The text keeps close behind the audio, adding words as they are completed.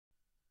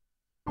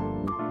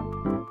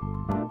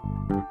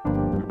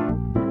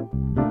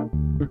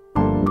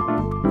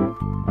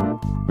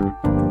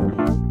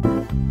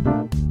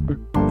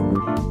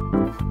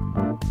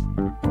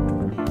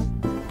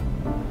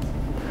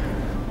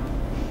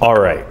All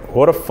right,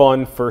 what a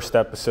fun first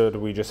episode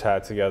we just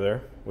had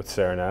together with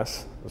Sara and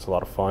Ness. It was a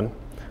lot of fun.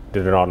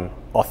 Did it on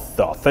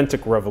the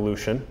Authentic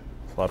Revolution.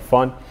 It was a lot of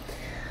fun.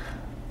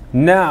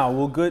 Now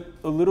we'll get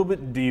a little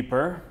bit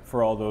deeper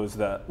for all those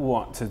that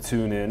want to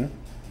tune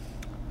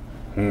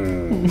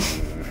in.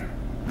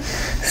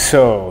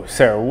 So,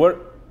 Sara,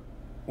 what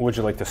would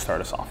you like to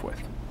start us off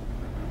with?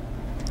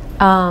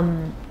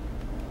 I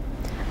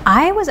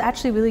was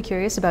actually really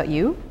curious about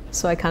you,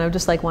 so I kind of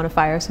just want to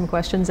fire some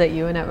questions at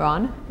you and at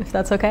Ron, if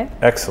that's okay.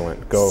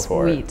 Excellent, go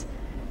for it. Sweet.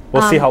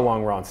 We'll see how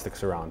long Ron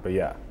sticks around, but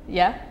yeah.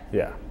 Yeah?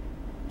 Yeah.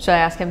 Should I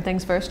ask him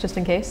things first, just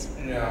in case?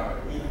 No,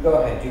 you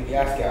go ahead. You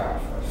ask Aaron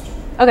first.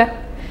 Okay.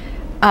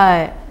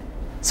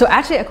 So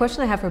actually, a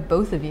question I have for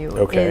both of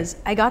you is,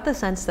 I got the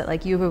sense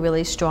that you have a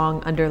really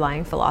strong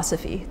underlying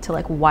philosophy to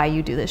why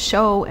you do this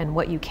show and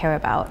what you care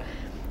about.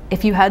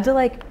 If you had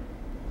to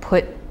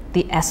put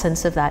the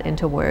essence of that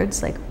into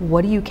words,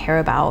 what do you care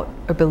about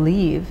or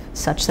believe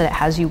such that it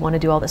has you want to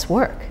do all this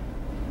work?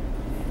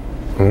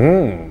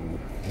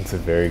 That's a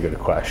very good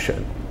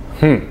question.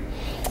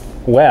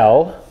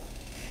 Well,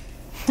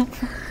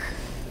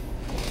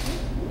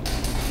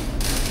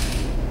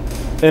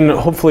 and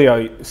hopefully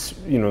I,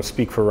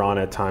 speak for Ron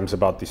at times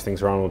about these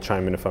things. Ron will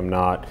chime in if I'm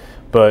not.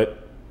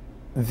 But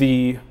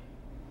the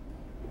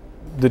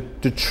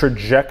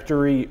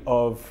trajectory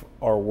of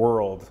our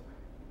world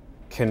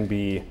can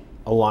be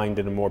aligned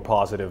in a more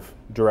positive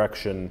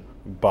direction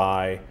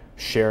by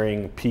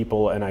sharing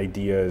people and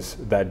ideas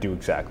that do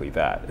exactly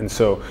that. And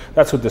so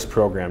that's what this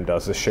program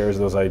does. It shares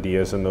those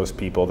ideas and those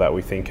people that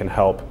we think can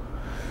help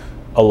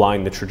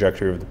align the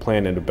trajectory of the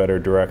planet in a better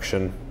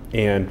direction.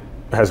 And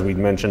as we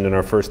mentioned in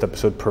our first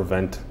episode,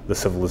 prevent the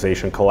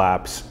civilization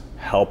collapse,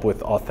 help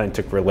with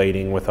authentic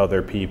relating with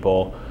other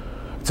people.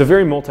 It's a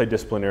very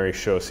multidisciplinary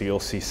show, so you'll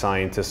see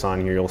scientists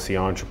on here, you'll see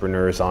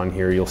entrepreneurs on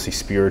here, you'll see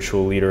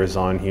spiritual leaders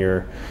on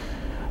here,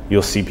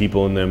 you'll see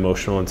people in the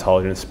emotional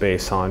intelligence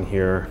space on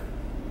here,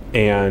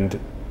 and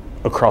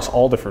across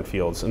all different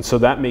fields. And so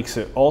that makes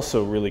it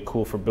also really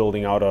cool for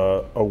building out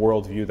a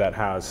worldview that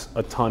has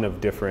a ton of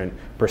different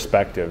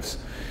perspectives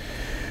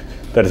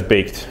that is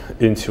baked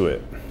into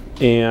it.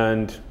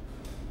 And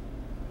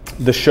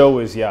the show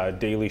is, a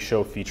daily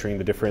show featuring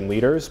the different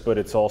leaders, but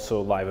it's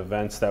also live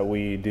events that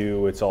we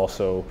do. It's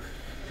also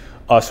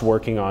us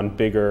working on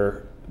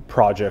bigger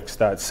projects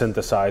that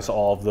synthesize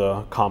all of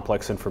the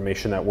complex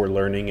information that we're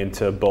learning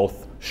into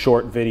both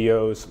short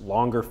videos,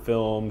 longer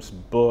films,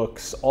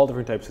 books, all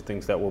different types of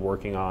things that we're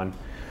working on.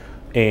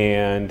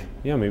 And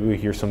maybe we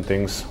hear some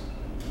things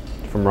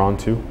from Ron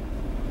too.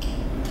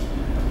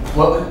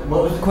 What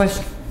was the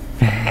question?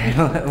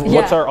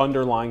 What's our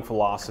underlying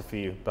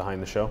philosophy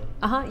behind the show?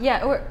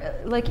 Yeah, or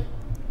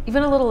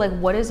even a little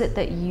what is it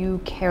that you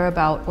care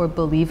about or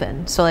believe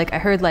in? So I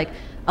heard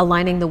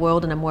aligning the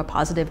world in a more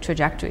positive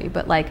trajectory,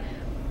 but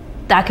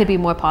that could be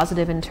more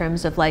positive in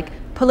terms of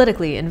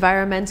politically,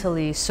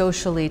 environmentally,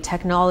 socially,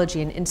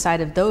 technology, and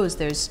inside of those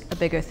there's a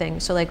bigger thing.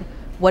 So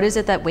what is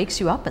it that wakes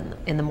you up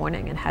in the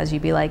morning and has you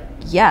be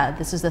yeah,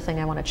 this is the thing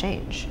I want to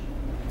change?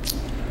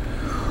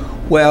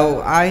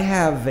 Well, I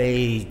have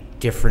a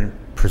different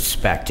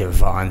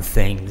perspective on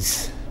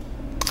things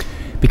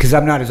because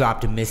I'm not as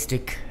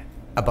optimistic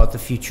about the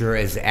future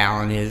as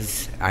Alan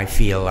is. I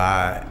feel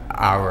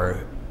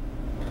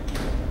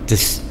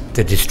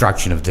the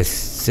destruction of this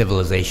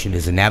civilization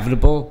is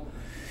inevitable.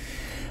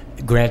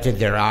 Granted,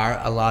 there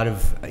are a lot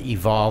of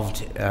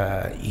evolved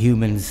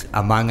humans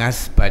among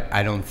us, but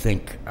I don't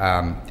think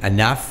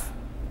enough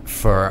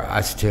for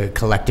us to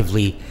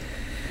collectively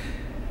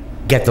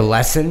get the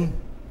lesson.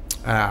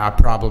 Our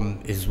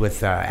problem is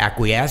with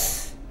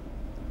acquiesce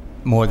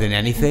more than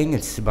anything.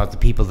 It's about the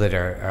people that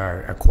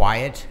are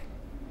quiet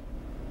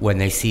when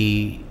they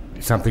see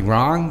something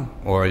wrong,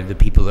 or the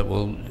people that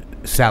will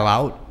sell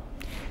out.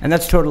 And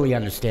that's totally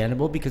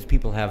understandable because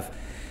people have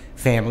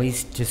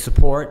families to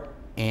support,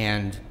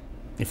 and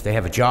if they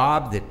have a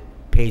job that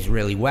pays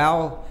really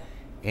well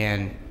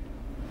and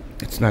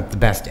it's not the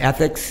best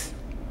ethics,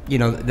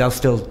 they'll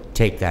still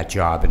take that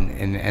job,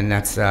 and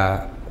that's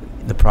the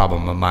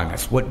problem among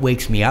us. What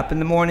wakes me up in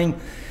the morning?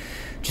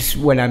 Just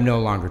when I'm no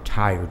longer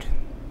tired.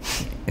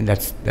 And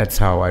that's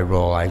how I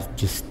roll. I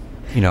just,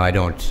 I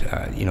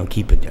don't,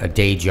 keep a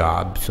day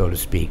job, so to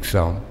speak.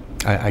 So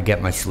I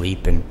get my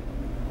sleep, and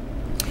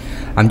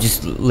I'm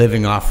just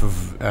living off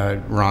of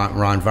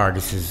Ron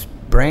Vargas's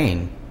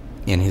brain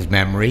and his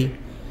memory.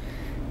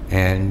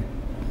 And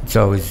it's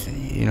always,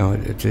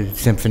 it's a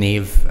symphony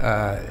of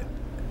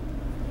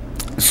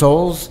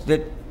souls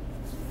that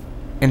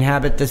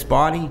inhabit this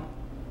body.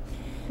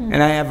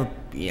 And I have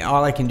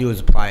all I can do is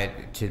apply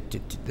it to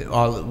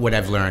all what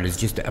I've learned is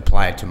just to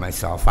apply it to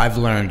myself. I've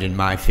learned in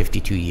my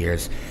 52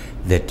 years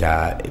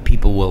that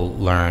people will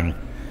learn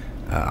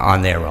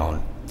on their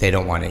own. They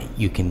don't want to.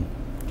 You can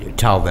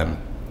tell them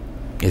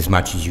as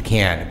much as you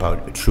can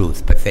about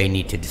truth, but they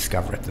need to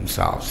discover it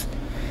themselves.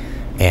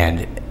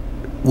 And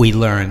we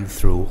learn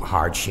through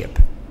hardship,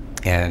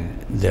 and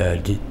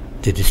the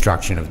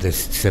destruction of this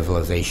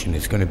civilization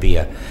is going to be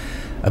a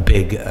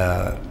big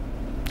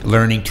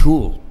learning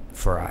tool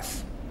for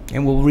us.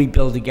 and we'll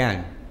rebuild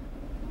again,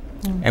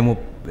 and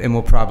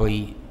we'll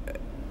probably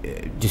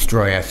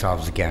destroy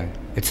ourselves again.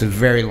 It's a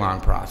very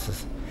long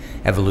process,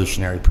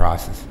 evolutionary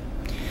process.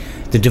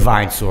 The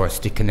divine source,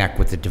 to connect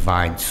with the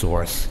divine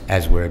source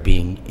as we're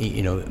being,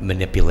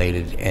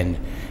 manipulated and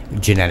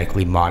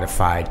genetically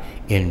modified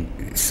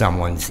in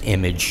someone's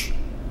image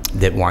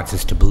that wants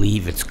us to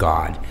believe it's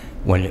God,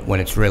 when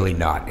it's really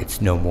not.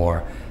 It's no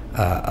more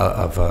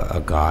of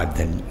a God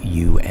than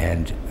you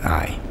and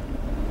I.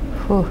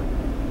 Whew.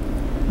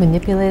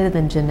 Manipulated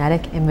in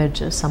genetic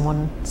image of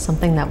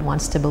something that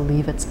wants to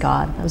believe it's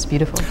God. That was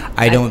beautiful.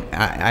 I don't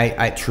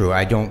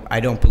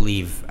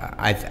believe.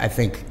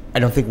 I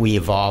don't think we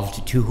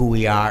evolved to who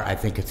we are. I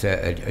think it's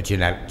a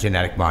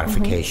genetic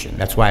modification.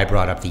 That's why I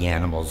brought up the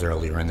animals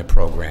earlier in the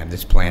program.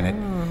 This planet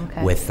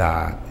with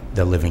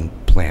the living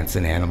plants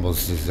and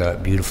animals is a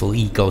beautiful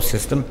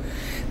ecosystem.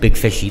 Big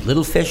fish eat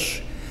little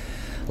fish.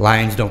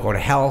 Lions don't go to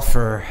hell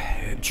for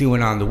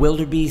chewing on the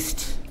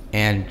wildebeest.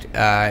 And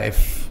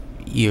if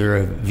you're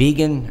a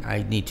vegan,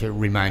 I need to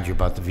remind you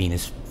about the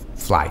Venus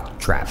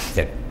flytrap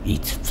that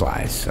eats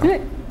flies.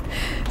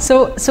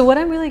 So what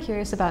I'm really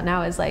curious about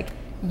now is, like,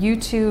 you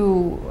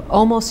two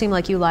almost seem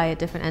like you lie at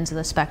different ends of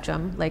the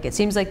spectrum. Like, it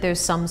seems like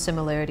there's some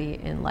similarity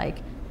in, like,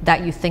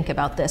 that you think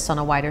about this on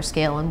a wider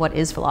scale and what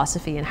is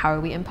philosophy and how are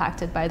we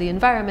impacted by the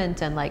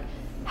environment, and, like,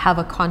 have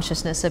a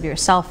consciousness of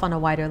yourself on a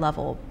wider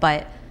level.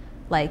 But,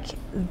 like,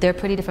 they're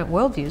pretty different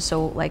worldviews.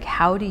 So, like,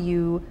 how do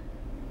you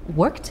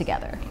work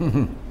together?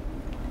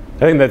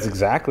 I think that's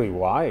exactly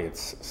why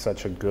it's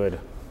such a good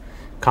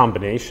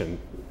combination,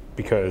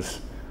 because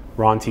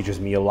Ron teaches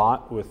me a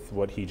lot with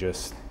what he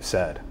just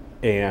said.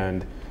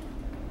 And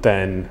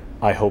then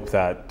I hope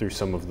that through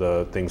some of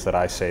the things that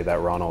I say, that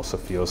Ron also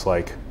feels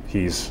like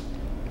he's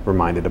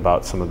reminded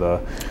about some of the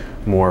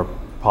more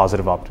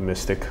positive,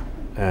 optimistic,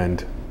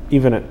 and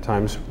even at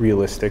times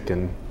realistic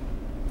and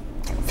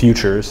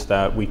futures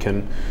that we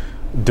can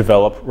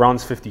develop.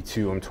 Ron's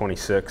 52, I'm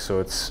 26, so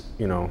it's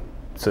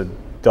a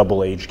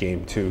double age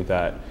game too,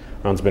 that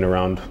Ron's been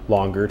around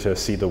longer to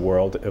see the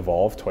world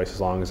evolve, twice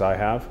as long as I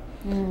have.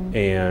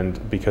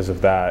 And because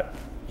of that,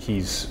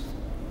 he's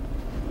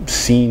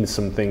seen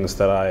some things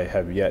that I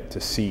have yet to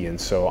see. And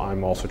so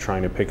I'm also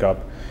trying to pick up,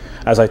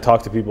 as I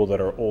talk to people that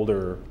are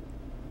older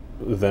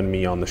than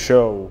me on the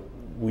show,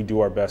 we do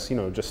our best.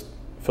 Just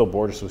Phil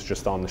Borges was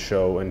just on the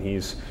show, and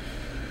he's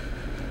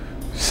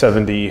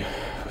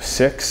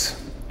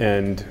 76,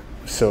 and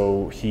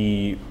so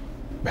he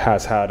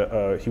has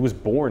had he was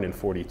born in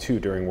 42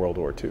 during World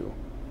War II.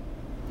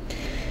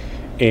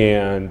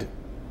 And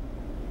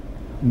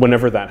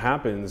whenever that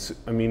happens,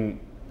 I mean,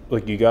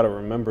 like, you got to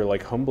remember,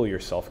 like, humble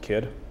yourself,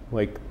 kid.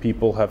 Like,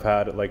 people have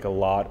had, like, a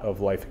lot of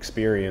life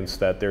experience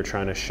that they're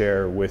trying to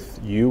share with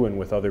you and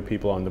with other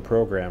people on the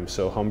program.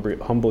 So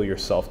humble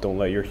yourself. Don't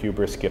let your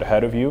hubris get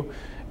ahead of you.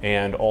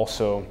 And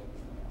also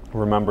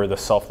remember the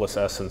selfless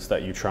essence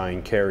that you try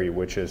and carry,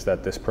 which is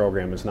that this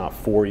program is not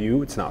for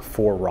you. It's not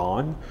for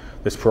Ron.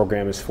 This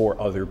program is for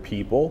other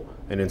people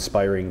and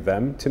inspiring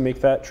them to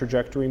make that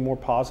trajectory more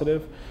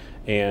positive.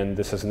 And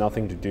this has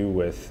nothing to do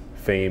with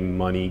fame,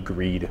 money,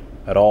 greed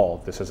at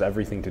all. This has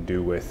everything to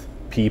do with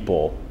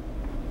people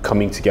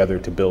coming together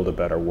to build a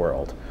better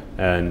world.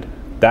 And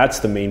that's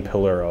the main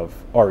pillar of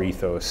our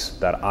ethos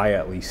that I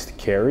at least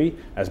carry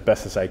as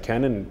best as I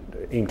can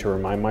and aim to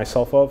remind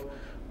myself of.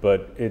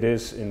 But it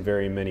is in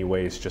very many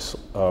ways just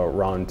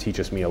Ron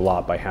teaches me a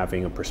lot by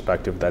having a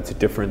perspective that's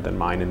different than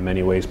mine in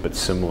many ways, but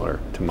similar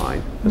to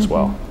mine as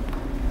well.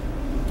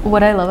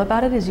 What I love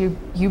about it is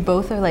you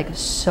both are, like,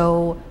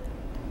 so,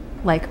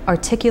 like,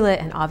 articulate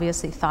and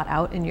obviously thought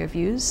out in your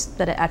views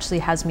that it actually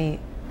has me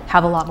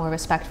have a lot more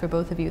respect for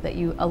both of you, that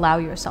you allow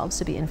yourselves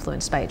to be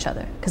influenced by each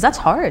other. Because that's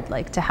hard,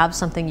 like, to have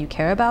something you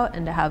care about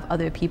and to have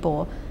other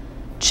people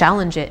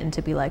challenge it and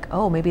to be like,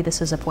 oh, maybe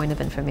this is a point of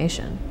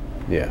information.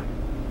 Yeah,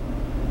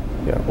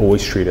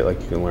 always treat it like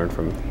you can learn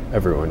from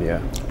everyone.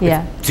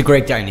 It's a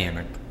great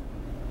dynamic.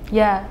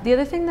 Yeah, the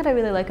other thing that I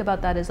really like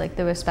about that is, like,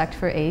 the respect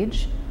for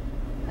age.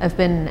 I've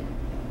been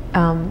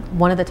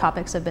one of the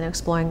topics I've been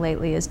exploring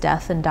lately is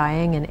death and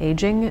dying and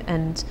aging,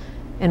 and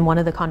in one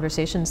of the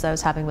conversations that I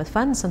was having with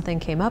friends, something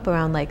came up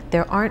around, like,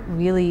 there aren't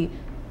really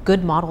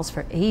good models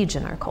for age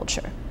in our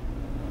culture,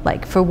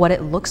 like, for what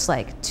it looks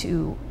like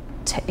to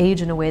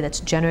age in a way that's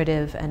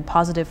generative and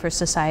positive for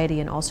society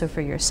and also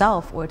for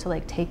yourself, or to,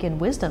 like, take in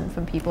wisdom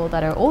from people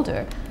that are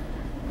older.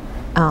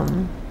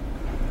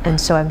 And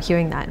so I'm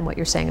hearing that in what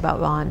you're saying about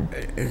Ron.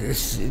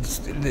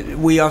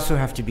 We also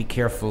have to be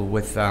careful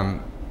with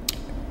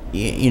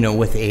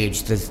with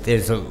age.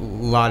 There's a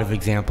lot of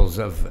examples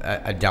of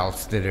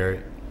adults that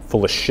are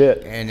full of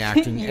shit and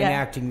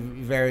acting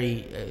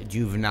very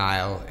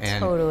juvenile and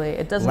totally,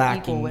 it doesn't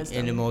lacking equal wisdom.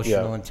 in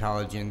emotional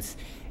intelligence.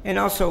 And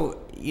also,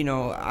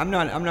 I'm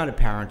not a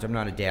parent, I'm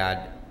not a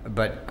dad,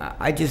 but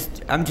I'm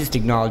just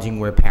acknowledging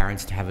where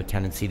parents have a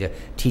tendency to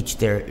teach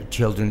their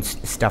children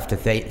stuff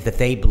that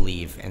they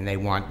believe, and they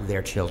want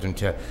their children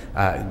to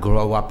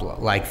grow up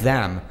like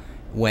them.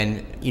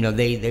 when, you know,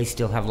 they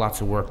still have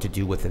lots of work to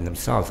do within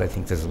themselves. I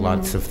think there's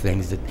lots of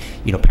things that,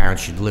 you know,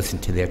 parents should listen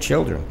to their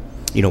children.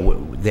 You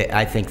know,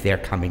 I think they're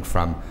coming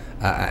from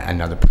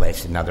another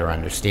place, another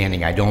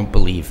understanding. I don't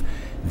believe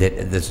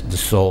that the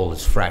soul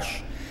is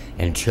fresh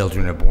and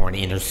children are born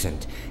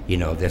innocent. You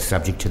know, they're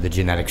subject to the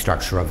genetic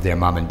structure of their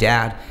mom and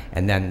dad,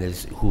 and then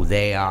there's who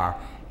they are,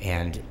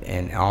 and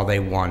all they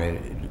want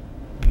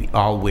to,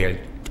 all we're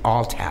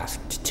all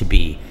tasked to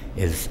be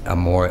is a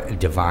more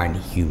divine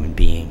human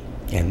being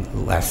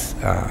and less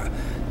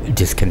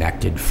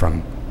disconnected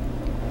from,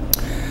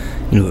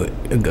 you know,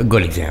 a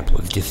good example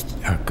is just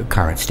our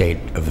current state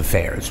of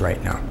affairs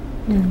right now.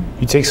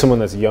 You take someone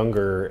that's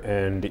younger,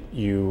 and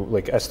you,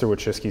 like Esther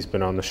Wachowski's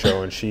been on the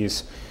show, and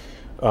she's,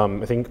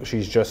 I think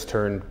she's just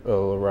turned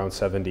around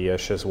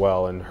 70-ish as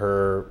well, and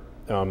her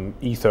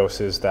ethos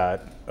is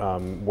that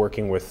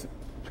working with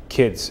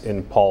kids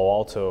in Palo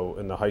Alto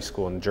in the high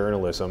school in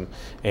journalism,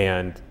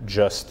 and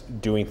just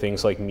doing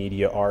things like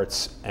media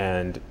arts,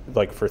 and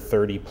like for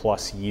 30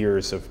 plus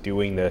years of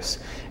doing this.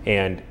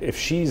 And if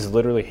she's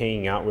literally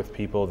hanging out with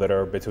people that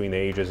are between the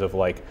ages of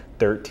like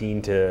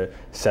 13 to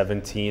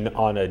 17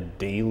 on a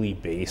daily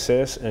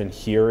basis and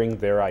hearing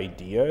their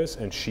ideas,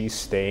 and she's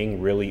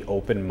staying really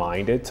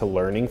open-minded to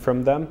learning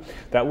from them,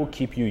 that will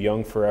keep you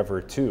young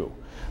forever too.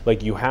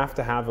 Like, you have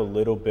to have a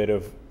little bit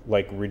of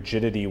like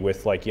rigidity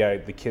with like, yeah,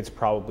 the kids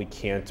probably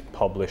can't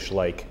publish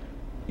like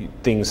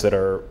things that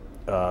are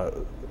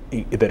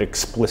that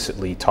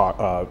explicitly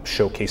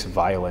showcase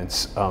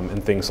violence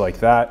and things like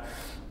that.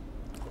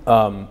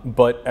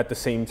 But at the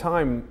same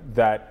time,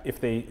 that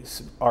if they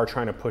are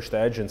trying to push the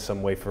edge in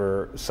some way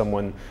for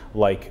someone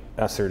like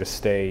Esther to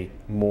stay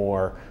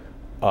more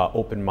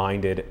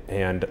open-minded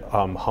and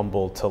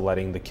humble to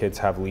letting the kids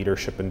have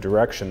leadership and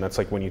direction, that's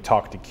like when you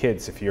talk to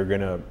kids, if you're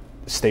gonna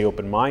stay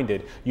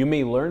open-minded, you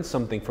may learn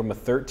something from a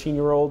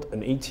 13-year-old,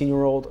 an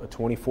 18-year-old, a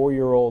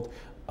 24-year-old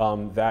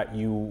that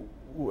you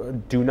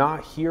do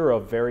not hear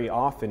of very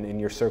often in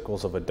your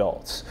circles of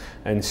adults.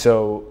 And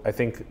so I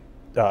think,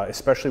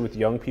 especially with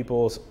young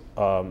people's,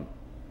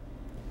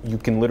 you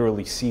can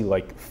literally see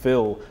like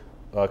Phil,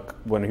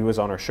 when he was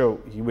on our show,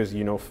 he was,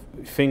 you know,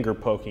 finger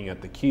poking at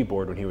the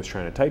keyboard when he was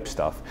trying to type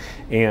stuff.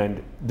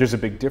 And there's a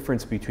big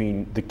difference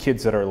between the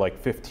kids that are like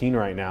 15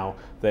 right now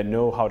that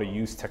know how to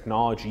use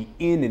technology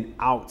in and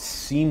out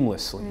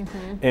seamlessly.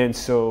 And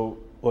so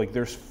like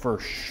there's for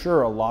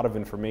sure a lot of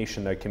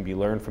information that can be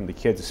learned from the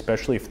kids,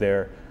 especially if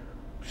they're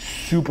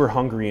super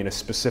hungry in a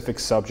specific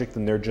subject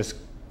and they're just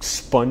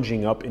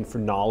sponging up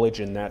knowledge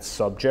in that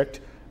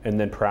subject and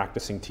then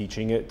practicing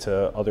teaching it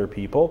to other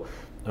people.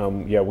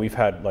 Yeah, we've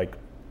had, like,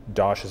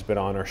 Dosh has been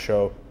on our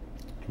show,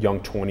 young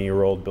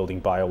 20-year-old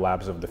building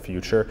biolabs of the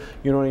future.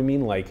 You know what I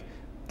mean? Like,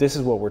 this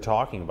is what we're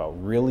talking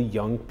about, really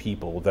young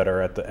people that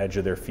are at the edge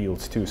of their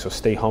fields too. So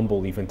stay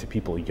humble even to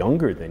people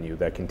younger than you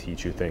that can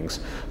teach you things.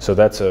 So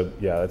that's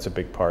a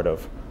big part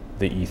of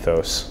the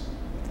ethos.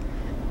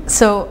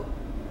 So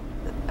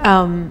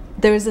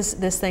there was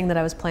this thing that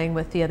I was playing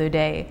with the other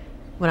day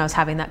when I was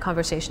having that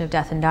conversation of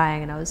death and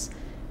dying, and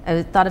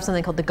I thought of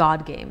something called the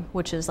God game,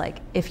 which is like,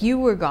 if you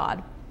were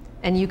God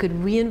and you could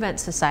reinvent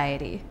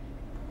society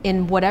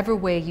in whatever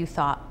way you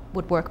thought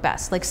would work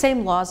best, like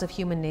same laws of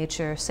human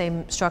nature,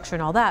 same structure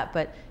and all that,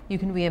 but you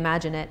can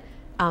reimagine it,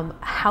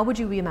 how would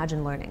you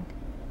reimagine learning?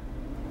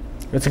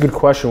 That's a good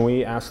question.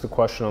 We asked the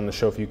question on the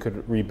show, if you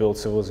could rebuild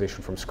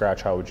civilization from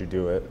scratch, how would you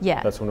do it?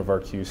 Yeah. That's one of our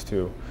cues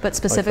too. But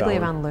specifically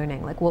around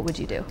learning, like what would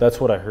you do? That's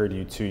what I heard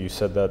you too. You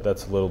said that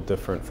that's a little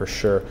different for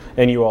sure.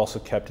 And you also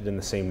kept it in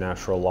the same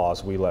natural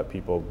laws. We let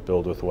people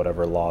build with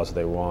whatever laws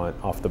they want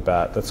off the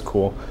bat. That's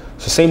cool.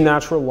 So same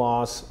natural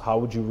laws, how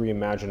would you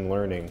reimagine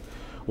learning?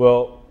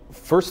 Well,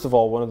 first of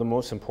all, one of the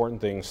most important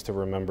things to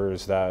remember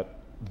is that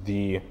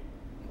the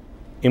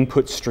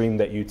input stream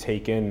that you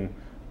take in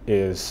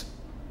is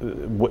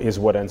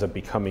what ends up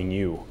becoming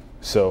you.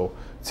 So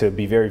to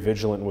be very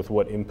vigilant with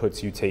what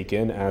inputs you take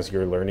in as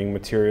your learning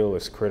material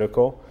is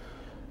critical.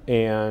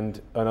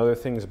 And another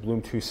thing is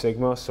Bloom 2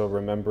 Sigma. So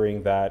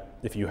remembering that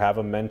if you have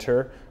a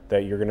mentor,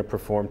 that you're going to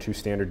perform 2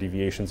 standard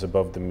deviations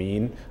above the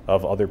mean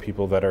of other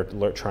people that are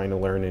trying to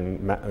learn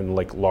in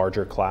like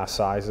larger class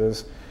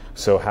sizes.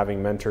 So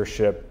having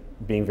mentorship,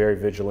 being very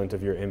vigilant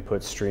of your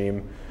input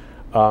stream,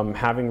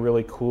 having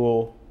really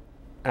cool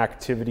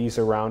activities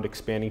around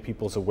expanding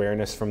people's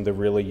awareness from the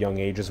really young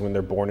ages when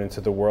they're born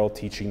into the world,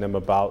 teaching them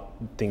about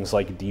things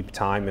like deep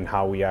time and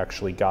how we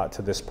actually got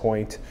to this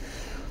point.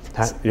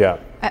 Yeah.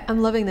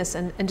 I'm loving this,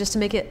 and just to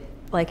make it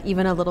like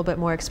even a little bit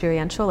more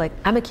experiential, like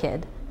I'm a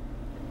kid.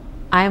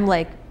 I'm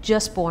like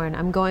just born.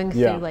 I'm going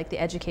through like the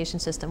education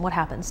system. What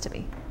happens to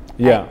me?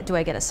 Yeah. Do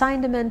I get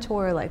assigned a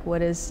mentor? Like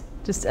what is,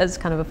 just as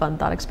kind of a fun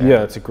thought experiment?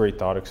 Yeah, it's a great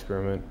thought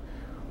experiment.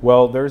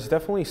 Well, there's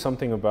definitely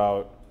something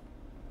about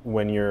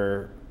when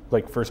you're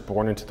like first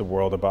born into the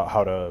world about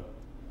how to,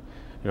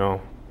 you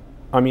know,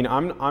 I mean,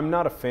 I'm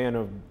not a fan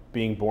of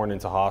being born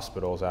into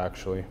hospitals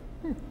actually.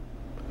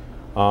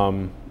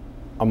 I'm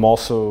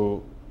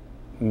also,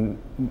 you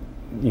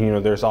know,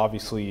 there's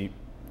obviously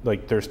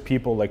like there's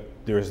people like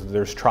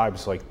there's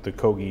tribes like the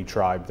Kogi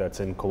tribe that's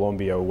in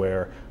Colombia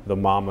where the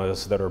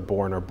mamas that are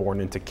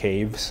born into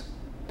caves,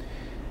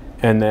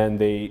 and then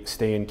they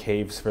stay in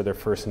caves for their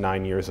first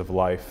 9 years of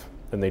life,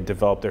 and they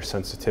develop their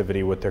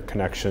sensitivity with their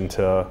connection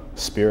to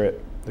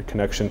spirit, their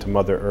connection to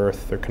Mother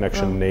Earth, their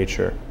connection to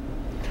nature.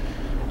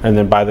 And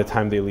then by the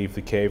time they leave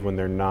the cave when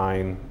they're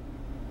 9,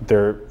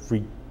 they're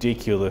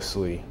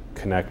ridiculously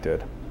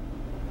connected.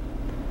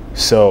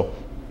 So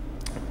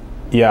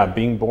yeah,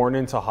 being born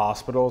into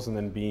hospitals and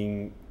then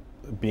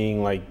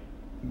being like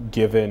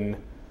given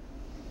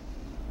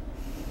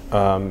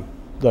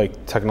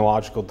like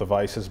technological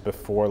devices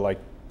before like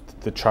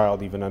the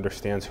child even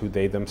understands who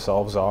they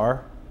themselves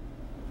are,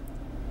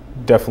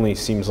 definitely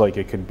seems like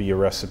it could be a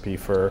recipe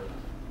for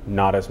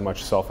not as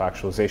much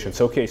self-actualization.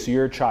 So okay, so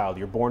you're a child,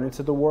 you're born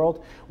into the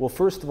world. Well,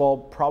 first of all,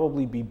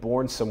 probably be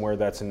born somewhere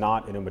that's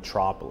not in a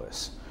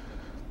metropolis.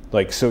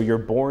 Like, so you're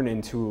born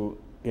into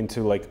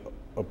like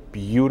a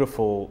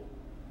beautiful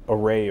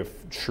array of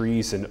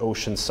trees and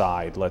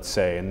oceanside, let's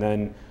say, and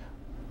then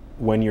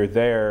when you're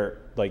there,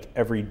 like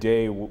every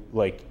day,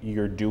 like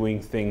you're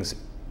doing things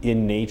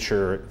in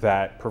nature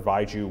that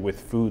provide you with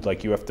food.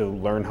 Like you have to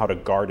learn how to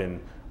garden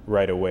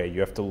right away. You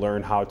have to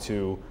learn how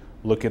to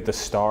look at the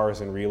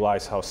stars and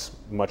realize how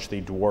much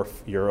they dwarf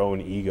your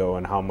own ego,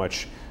 and how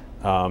much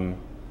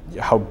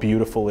how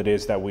beautiful it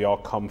is that we all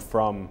come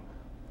from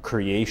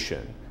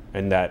creation,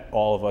 and that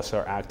all of us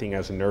are acting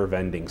as nerve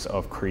endings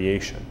of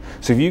creation.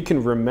 So if you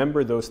can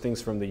remember those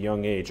things from the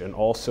young age, and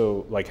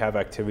also like have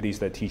activities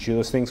that teach you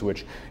those things,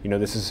 which, you know,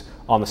 this is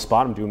on the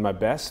spot, I'm doing my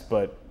best,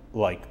 but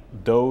like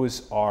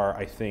those are,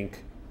 I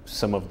think,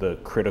 some of the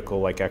critical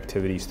like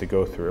activities to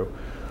go through.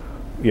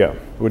 Yeah,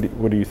 what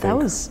do you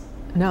think?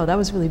 That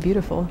was really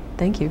beautiful.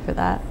 Thank you for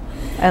that.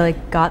 I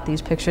like got these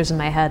pictures in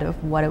my head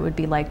of what it would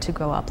be like to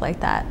grow up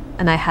like that,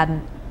 and I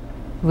hadn't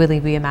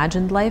really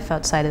reimagined life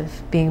outside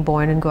of being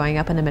born and growing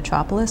up in a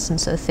metropolis. And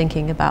so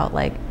thinking about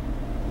like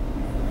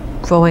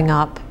growing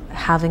up,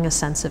 having a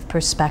sense of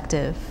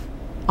perspective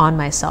on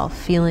myself,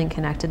 feeling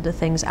connected to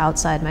things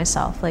outside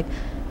myself. Like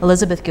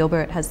Elizabeth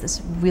Gilbert has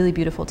this really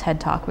beautiful TED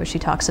talk where she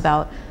talks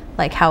about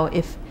like how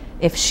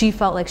if she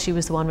felt like she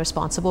was the one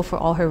responsible for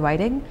all her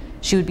writing,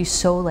 she would be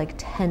so like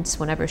tense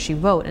whenever she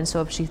wrote. And so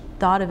if she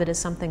thought of it as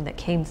something that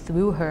came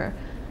through her,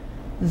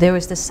 there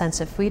was this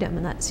sense of freedom.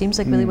 And that seems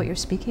like really what you're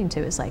speaking to,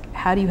 is like,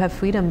 how do you have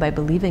freedom by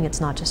believing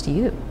it's not just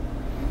you?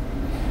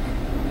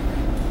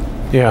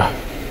 Yeah.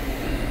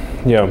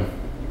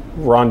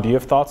 Ron, do you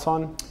have thoughts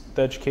on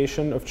the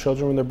education of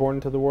children when they're born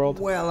into the world?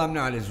 Well, I'm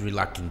not as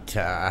reluctant.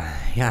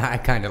 I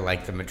kind of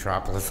like the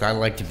metropolis. I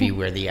like to be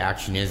where the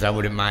action is. I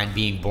wouldn't mind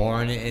being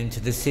born into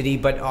the city,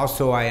 but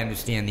also I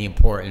understand the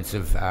importance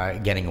of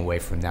getting away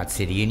from that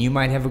city. And you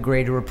might have a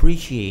greater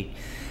appreciation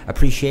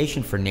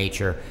for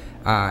nature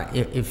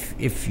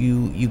if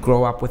you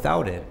grow up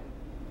without it,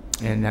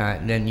 and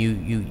then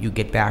you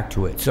get back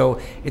to it.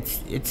 So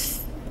it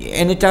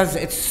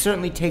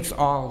certainly takes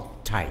all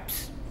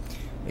types,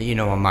 you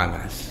know, among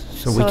us.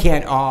 So we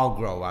can't all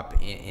grow up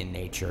in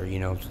nature, you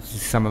know.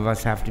 Some of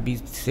us have to be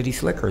city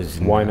slickers.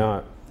 Why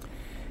not?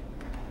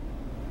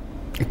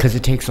 Because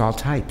it takes all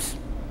types.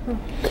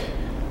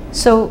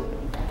 So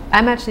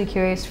I'm actually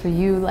curious for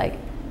you, like,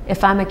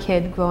 if I'm a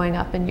kid growing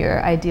up in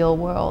your ideal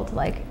world,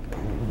 like,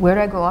 where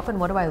do I grow up and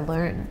what do I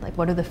learn? Like,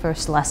 what are the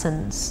first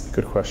lessons?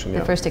 Good question,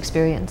 the first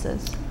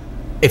experiences?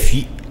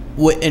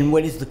 And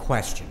what is the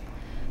question?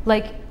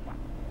 Like,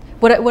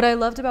 what I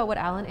loved about what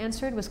Alan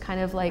answered was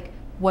kind of like,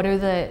 what are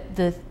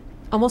the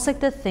almost like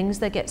the things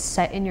that get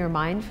set in your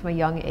mind from a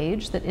young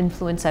age that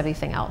influence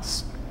everything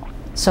else?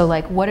 So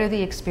like, what are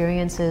the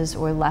experiences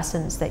or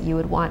lessons that you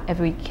would want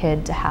every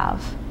kid to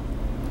have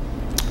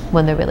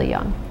when they're really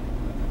young?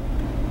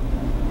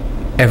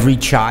 Every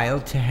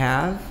child to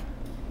have?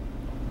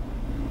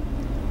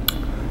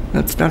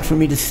 That's not for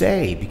me to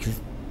say, because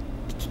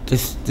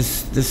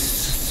there's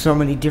so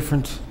many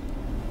different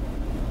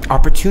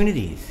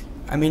opportunities.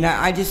 I mean,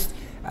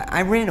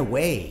 I ran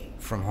away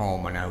from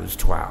home when I was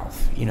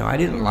 12. You know, I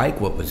didn't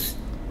like what was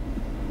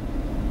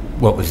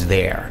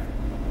there.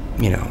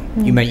 You know,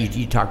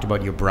 you talked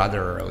about your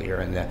brother earlier,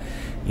 and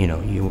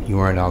you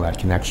weren't all that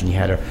connection. You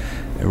had a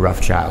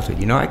rough childhood.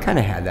 You know, I kind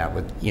of had that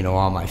with, you know,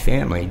 all my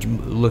family,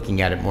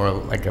 looking at it more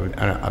like an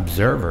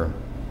observer,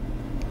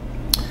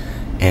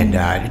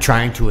 and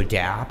trying to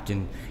adapt,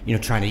 and, you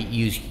know, trying to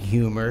use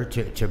humor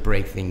to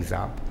break things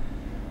up.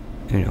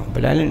 You know,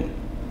 but I didn't.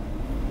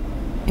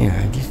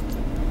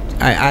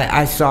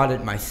 I sought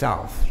it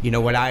myself. You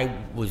know, what I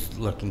was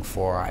looking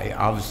for, I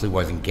obviously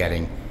wasn't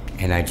getting,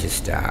 and I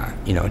just,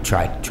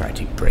 tried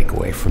to break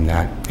away from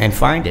that and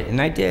find it,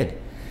 and I did.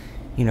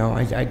 You know,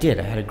 I did.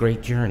 I had a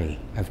great journey.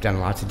 I've done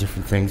lots of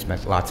different things,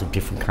 met lots of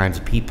different kinds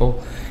of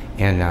people,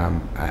 and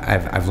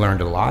I've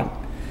learned a lot,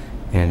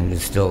 and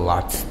there's still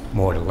lots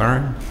more to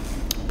learn.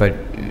 But,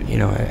 you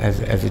know,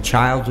 as a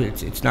child,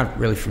 it's not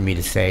really for me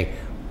to say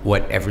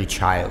what every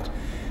child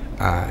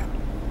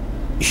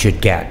should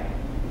get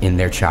in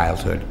their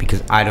childhood,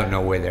 because I don't know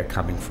where they're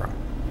coming from.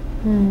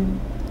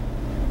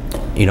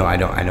 I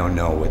don't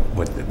know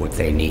what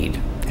they need.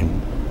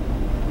 And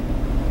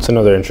it's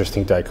another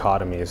interesting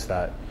dichotomy is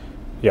that,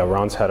 yeah,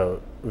 Ron's had a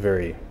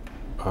very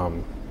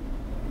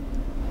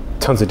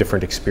tons of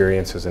different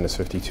experiences in his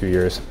 52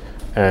 years,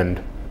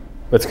 and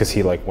that's because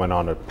he like went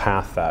on a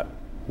path that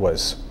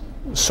was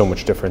so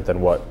much different than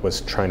what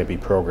was trying to be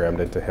programmed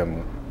into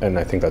him, and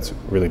I think that's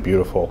really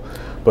beautiful.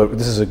 But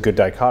this is a good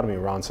dichotomy.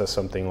 Ron says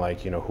something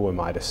like, who am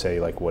I to say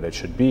like what it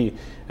should be?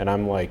 And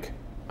I'm like,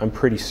 I'm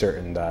pretty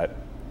certain that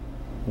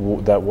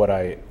what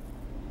I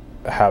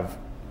have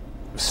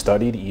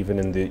studied, even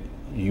in the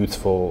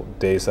youthful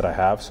days that I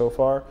have so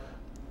far,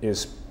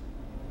 is,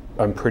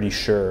 I'm pretty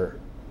sure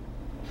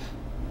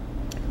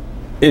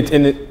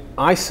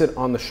I sit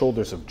on the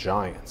shoulders of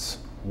giants.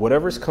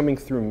 Whatever's coming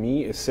through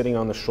me is sitting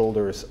on the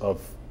shoulders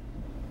of,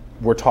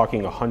 we're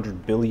talking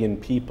 100 billion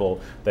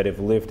people that have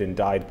lived and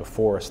died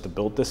before us to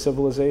build this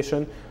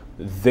civilization.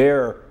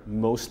 Their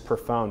most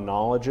profound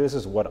knowledge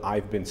is what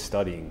I've been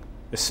studying,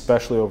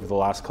 especially over the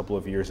last couple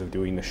of years of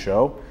doing the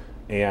show.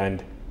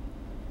 And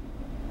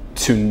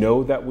to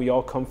know that we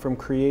all come from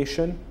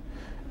creation,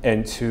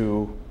 and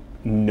to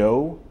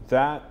know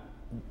that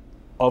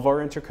of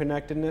our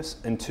interconnectedness,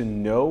 and to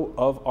know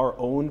of our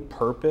own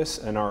purpose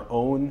and our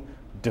own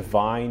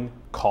divine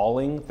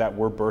calling that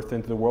we're birthed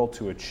into the world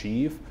to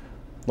achieve,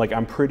 like,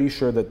 I'm pretty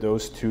sure that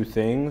those two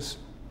things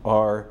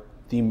are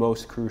the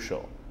most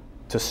crucial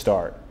to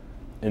start.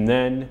 And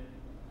then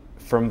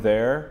from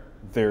there,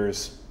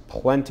 there's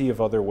plenty of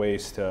other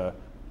ways to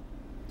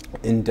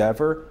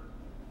endeavor,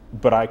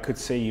 but I could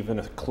say even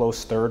a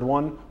close third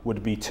one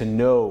would be to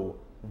know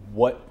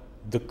what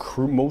the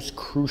most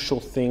crucial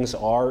things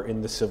are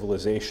in the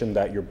civilization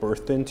that you're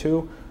birthed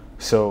into.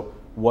 So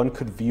one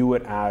could view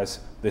it as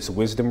this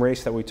wisdom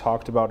race that we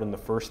talked about in the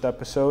first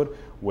episode,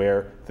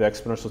 where the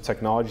exponential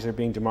technologies are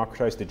being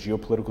democratized, the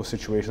geopolitical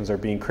situations are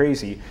being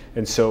crazy,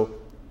 and so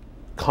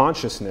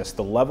consciousness,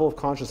 the level of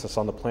consciousness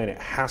on the planet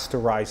has to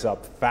rise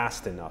up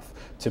fast enough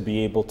to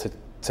be able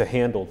to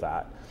handle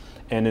that.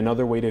 And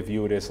another way to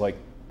view it is like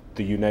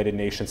the United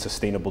Nations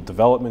Sustainable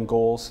Development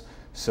Goals.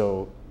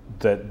 So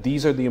that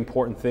these are the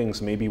important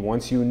things. Maybe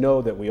once you know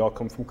that we all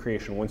come from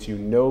creation, once you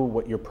know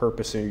what your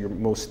purpose or your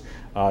most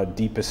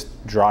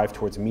deepest drive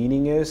towards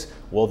meaning is,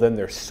 well, then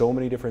there's so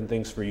many different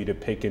things for you to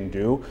pick and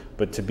do,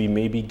 but to be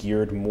maybe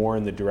geared more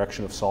in the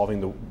direction of solving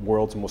the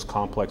world's most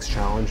complex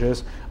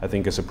challenges, I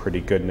think is a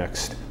pretty good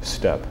next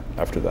step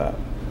after that.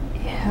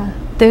 Yeah,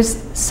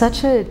 there's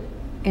such a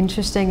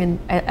interesting, and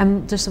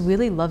I'm just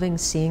really loving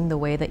seeing the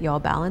way that y'all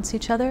balance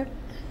each other.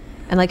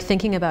 And like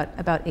thinking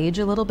about age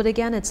a little bit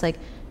again, it's like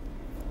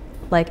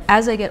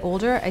as I get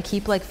older, I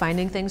keep like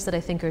finding things that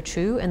I think are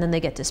true, and then they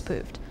get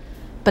disproved.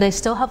 But I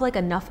still have like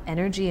enough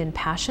energy and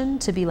passion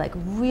to be like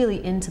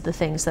really into the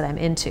things that I'm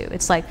into.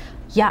 It's like,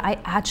 yeah, I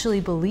actually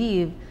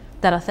believe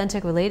that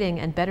authentic relating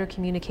and better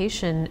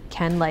communication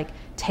can like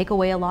take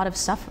away a lot of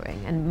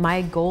suffering. And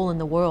my goal in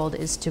the world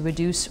is to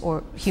reduce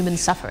human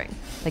suffering.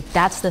 Like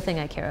that's the thing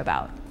I care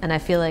about. And I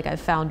feel like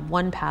I've found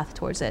one path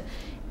towards it.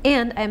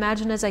 And I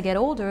imagine as I get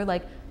older,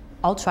 like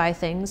I'll try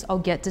things, I'll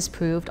get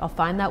disproved, I'll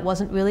find that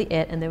wasn't really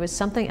it, and there was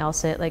something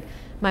else it. Like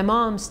my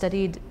mom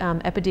studied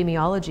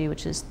epidemiology,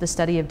 which is the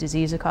study of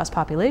disease across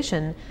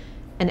population,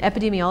 and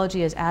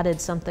epidemiology has added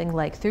something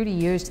like 30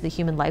 years to the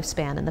human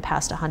lifespan in the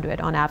past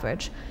 100 on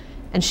average.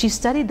 And she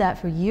studied that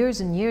for years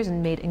and years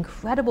and made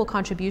incredible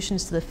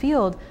contributions to the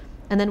field,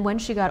 and then when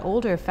she got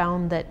older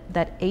found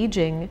that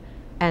aging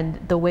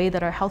and the way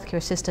that our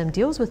healthcare system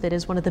deals with it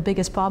is one of the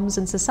biggest problems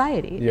in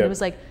society. Yep. And it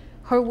was like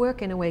her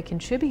work in a way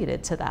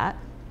contributed to that,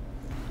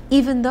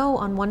 even though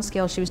on one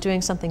scale she was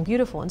doing something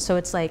beautiful. And so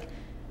it's like,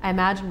 I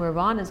imagine where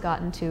Ron has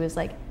gotten to is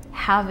like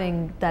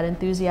having that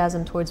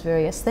enthusiasm towards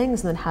various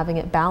things and then having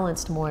it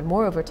balanced more and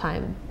more over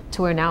time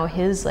to where now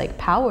his like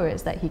power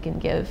is that he can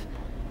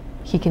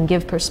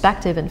give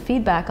perspective and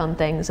feedback on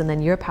things, and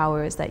then your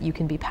power is that you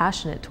can be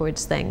passionate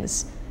towards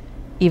things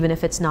even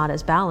if it's not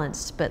as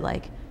balanced. But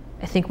like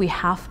I think we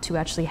have to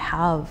actually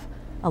have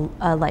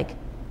a like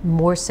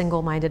more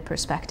single-minded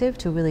perspective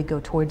to really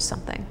go towards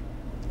something.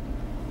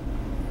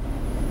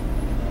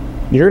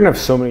 You're gonna have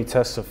so many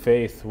tests of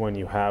faith when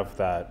you have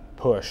that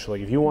push.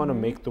 Like if you want to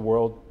make the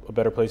world a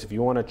better place, if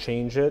you want to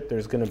change it,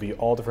 there's going to be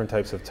all different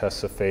types of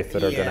tests of faith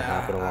that are going to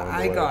happen along the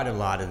way. I got a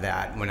lot of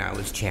that when I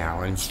was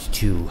challenged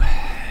to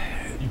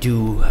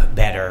do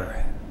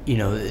better. You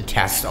know, the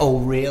tests. Oh,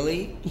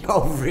 really?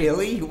 Oh,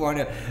 really? You want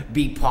to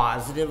be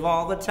positive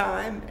all the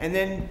time? And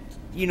then,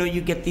 you know,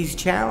 you get these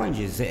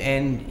challenges,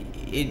 and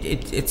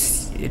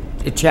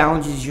it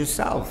challenges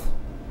yourself.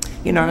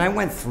 You know, and I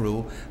went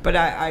through, but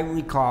I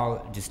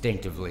recall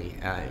distinctively,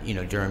 you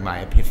know, during my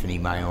epiphany,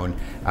 my own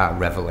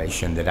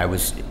revelation, that I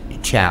was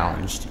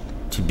challenged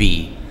to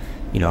be,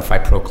 you know, if I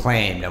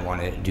proclaimed I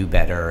want to do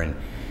better and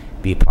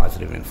be a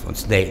positive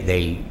influence,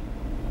 they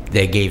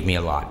gave me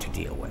a lot to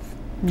deal with.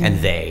 Mm-hmm.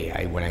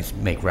 And when I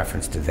make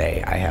reference to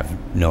they, I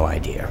have no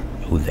idea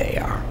who they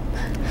are.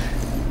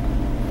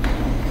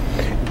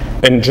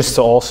 And just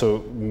to also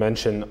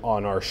mention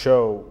on our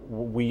show,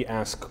 we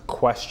ask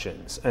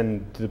questions.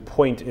 And the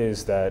point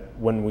is that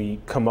when we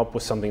come up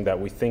with something that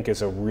we think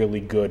is a really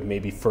good,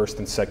 maybe first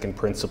and second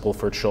principle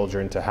for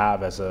children to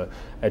have as a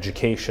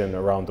education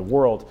around the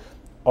world,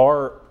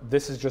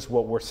 this is just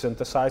what we're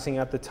synthesizing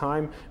at the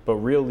time, but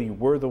really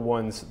we're the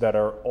ones that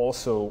are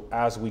also,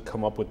 as we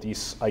come up with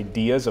these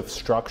ideas of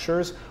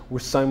structures, we're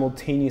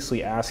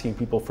simultaneously asking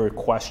people for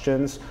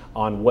questions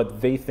on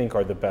what they think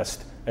are the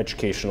best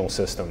educational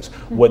systems,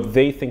 what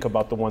they think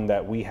about the one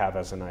that we have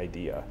as an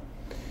idea.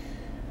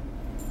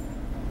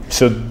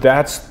 So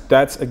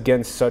that's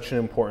again such an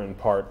important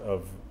part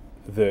of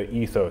the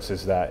ethos,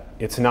 is that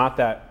it's not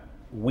that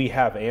we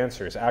have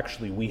answers.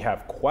 Actually, we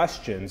have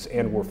questions,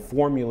 and we're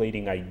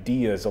formulating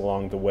ideas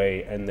along the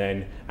way and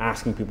then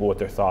asking people what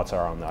their thoughts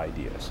are on the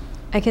ideas.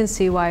 I can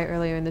see why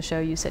earlier in the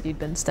show you said you'd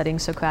been studying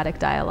Socratic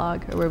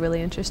dialogue, or were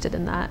really interested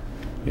in that.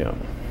 Yeah.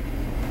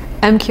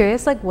 I'm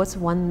curious, like, what's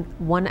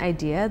one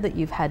idea that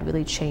you've had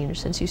really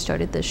change since you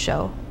started this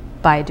show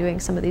by doing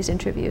some of these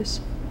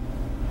interviews?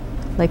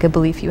 Like a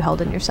belief you held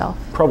in yourself?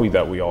 Probably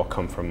that we all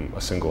come from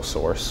a single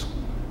source.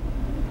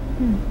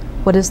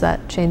 What has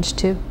that changed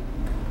to?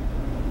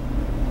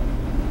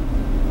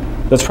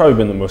 That's probably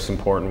been the most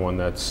important one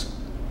that's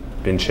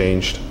been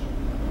changed.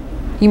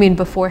 You mean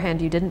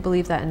beforehand you didn't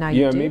believe that and now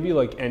you do? Yeah, maybe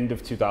like end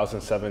of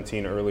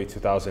 2017, early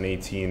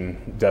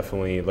 2018,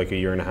 definitely like a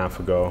year and a half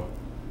ago.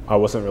 I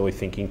wasn't really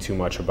thinking too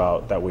much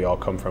about that we all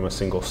come from a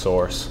single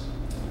source,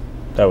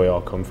 that we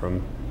all come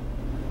from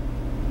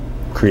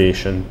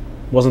creation.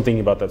 Wasn't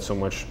thinking about that so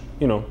much.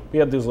 You know, we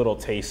had these little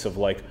tastes of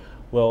like,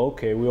 well,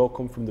 okay, we all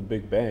come from the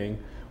Big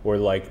Bang. Or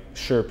like,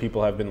 sure,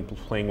 people have been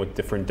playing with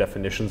different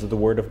definitions of the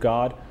Word of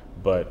God,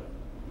 but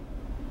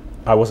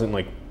I wasn't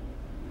like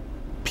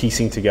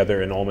piecing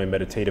together in all my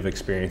meditative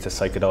experiences,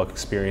 psychedelic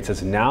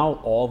experiences.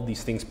 Now all of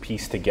these things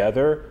piece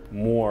together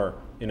more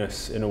in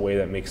a way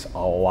that makes a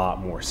lot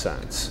more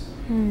sense.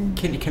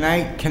 Can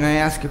I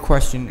ask a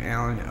question,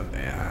 Alan?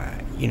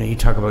 You know, you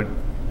talk about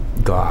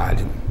God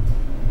and,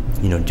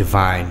 you know,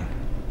 divine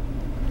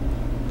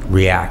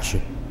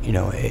reaction. You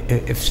know,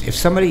 if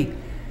somebody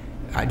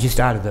just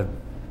out of the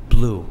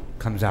blue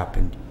comes up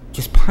and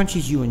just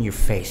punches you in your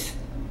face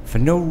for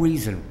no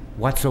reason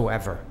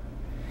whatsoever,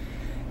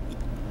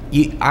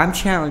 I'm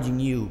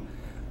challenging you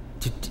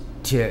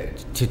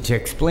to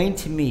explain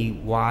to me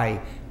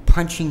why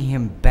punching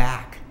him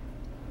back,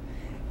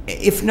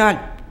 if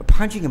not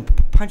punching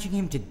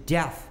him to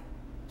death,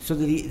 so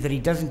that he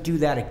doesn't do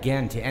that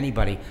again to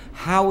anybody.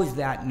 How is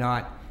that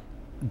not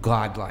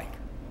godlike,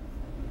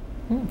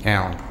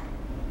 Alan?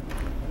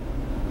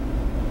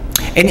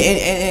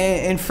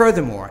 And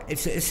furthermore,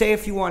 say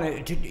if you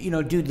want to you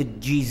know, do the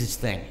Jesus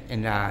thing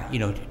and you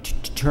know,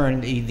 to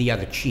turn the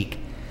other cheek,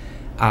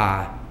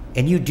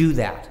 and you do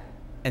that,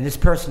 and this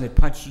person that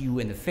punched you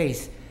in the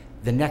face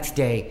the next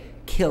day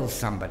kills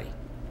somebody,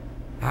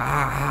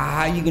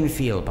 how are you going to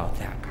feel about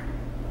that?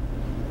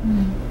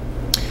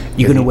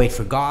 You going to wait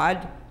for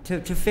God to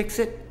fix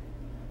it?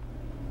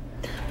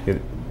 Yeah,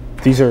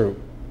 these are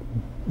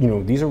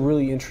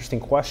really interesting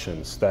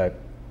questions that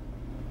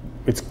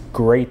it's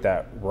great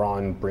that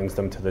Ron brings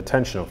them to the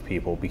attention of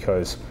people,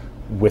 because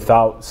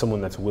without someone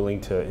that's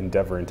willing to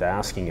endeavor into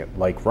asking it,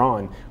 like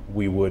Ron,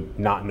 we would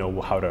not know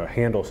how to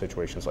handle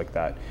situations like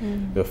that.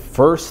 The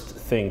first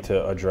thing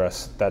to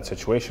address that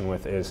situation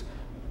with is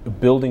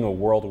building a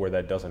world where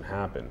that doesn't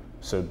happen.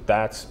 So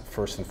that's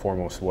first and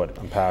foremost what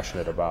I'm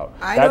passionate about.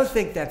 I don't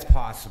think that's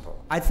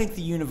possible. I think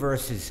the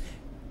universe is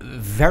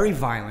very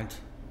violent.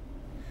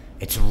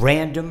 It's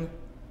random.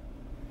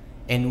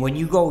 And when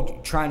you go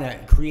trying to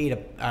create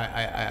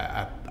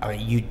a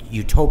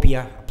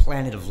utopia, a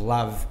planet of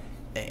love,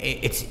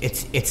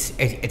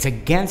 it's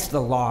against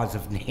the laws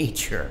of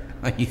nature.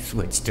 You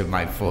switch to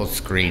my full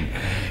screen.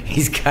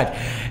 He's got,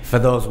 for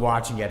those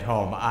watching at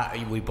home,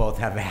 we both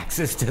have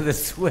access to the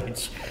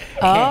switch.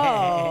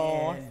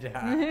 Oh.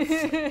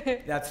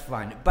 And, that's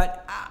fun.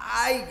 But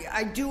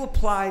I do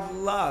apply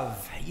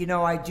love. You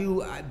know, I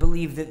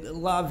believe that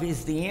love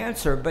is the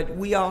answer, but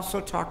we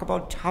also talk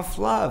about tough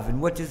love.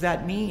 And what does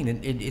that mean?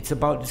 And it's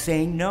about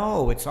saying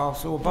no. It's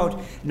also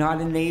about not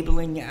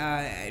enabling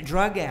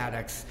drug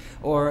addicts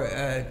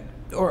or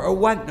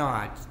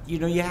whatnot. You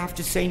know, you have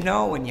to say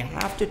no, and you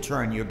have to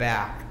turn your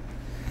back,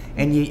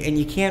 and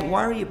you can't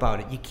worry about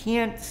it. You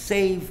can't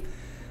save.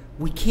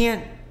 We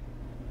can't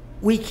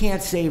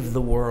save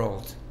the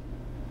world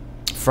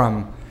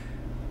from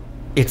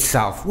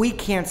itself. We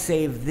can't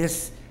save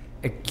this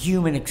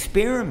human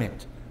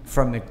experiment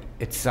from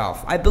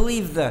itself. I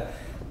believe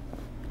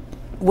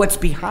what's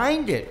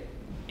behind it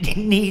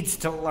needs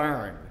to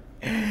learn,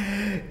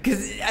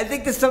 because I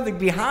think there's something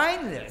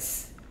behind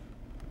this.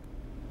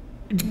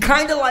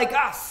 Kind of like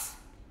us,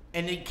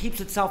 and it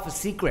keeps itself a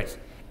secret,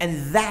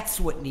 and that's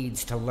what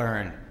needs to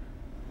learn.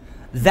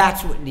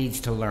 That's what needs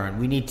to learn.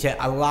 We need to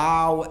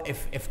allow,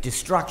 if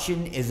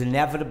destruction is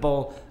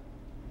inevitable,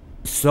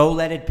 so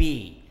let it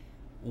be.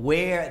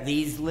 Where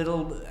these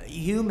little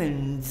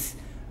humans,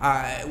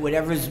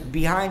 whatever's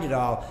behind it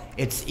all,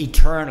 it's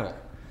eternal.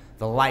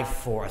 the life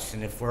force.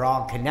 And if we're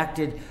all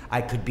connected,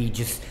 I could be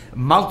just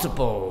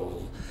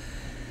multiple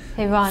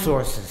Hey Ron,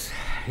 sources.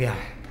 Yeah.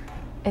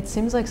 it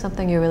seems like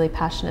something you're really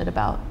passionate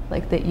about,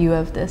 like that you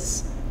have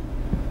this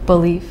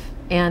belief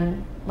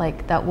and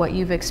like that what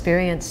you've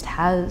experienced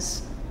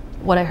has,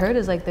 what I heard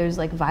is like there's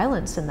like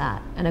violence in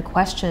that and a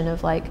question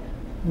of like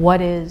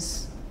what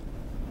is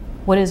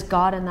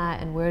God in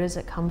that and where does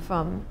it come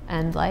from,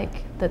 and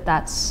like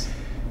that's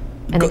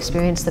an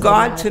experience that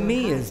God maybe not to me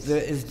everyone has.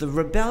 is the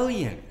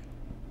rebellion.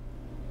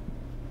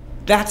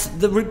 That's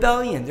the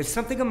rebellion. There's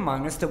something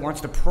among us that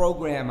wants to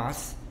program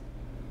us.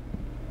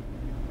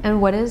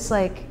 And what is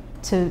like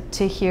to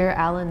hear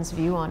Alan's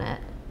view on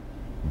it?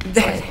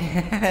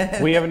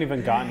 We haven't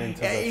even gotten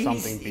into the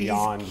something He's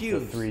beyond the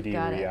cute. 3D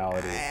Got it.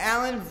 reality.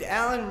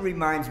 Alan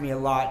reminds me a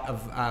lot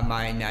of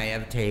my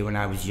naivete when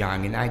I was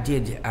young, and I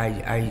did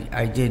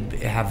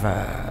have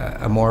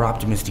a more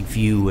optimistic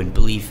view and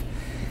belief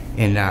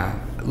in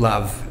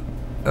love.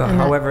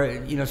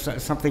 However, you know,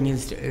 something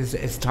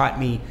has taught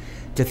me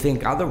to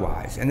think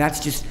otherwise, and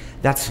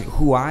that's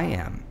who I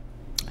am.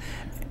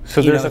 So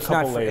You there's know, a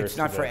couple layers. It's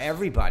not to for this.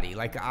 everybody.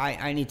 Like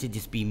I need to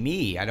just be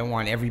me. I don't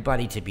want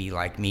everybody to be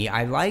like me.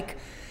 I like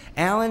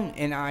Alan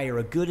and I are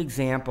a good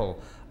example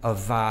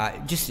of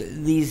just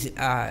these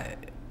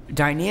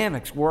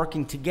dynamics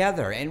working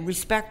together and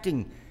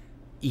respecting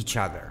each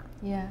other.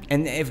 Yeah.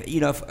 And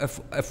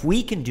if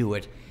we can do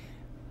it,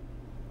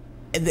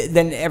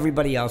 then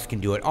everybody else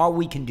can do it. All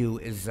we can do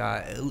is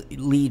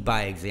lead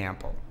by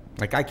example.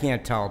 Like I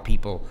can't tell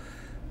people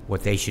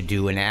what they should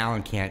do, and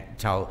Alan can't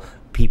tell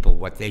people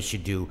what they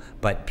should do,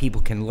 but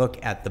people can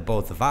look at the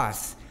both of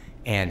us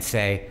and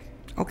say,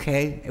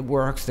 okay, it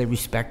works. They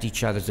respect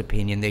each other's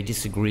opinion. They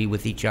disagree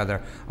with each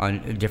other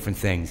on different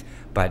things,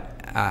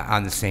 but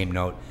on the same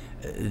note,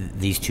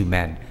 these two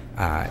men,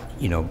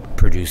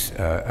 produce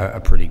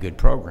a pretty good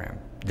program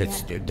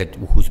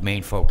whose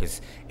main focus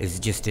is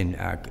just in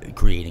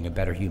creating a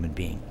better human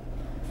being.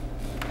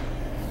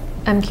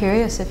 I'm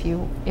curious if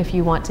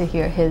you want to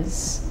hear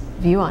his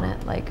view on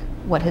it, like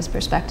what his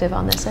perspective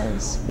on this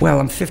is. Well,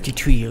 I'm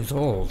 52 years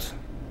old.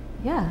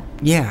 Yeah.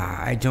 Yeah,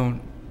 I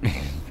don't,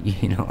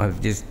 I've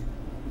just...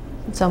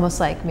 It's almost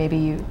like maybe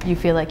you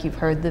feel like you've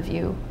heard the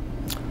view.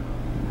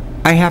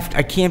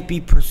 I can't be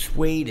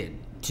persuaded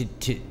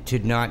to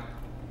not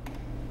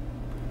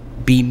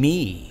be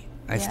me.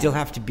 I still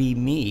have to be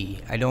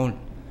me.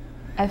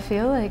 I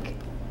feel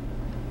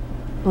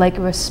like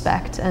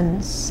respect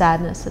and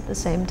sadness at the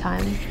same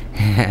time.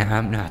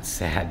 I'm not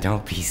sad.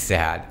 Don't be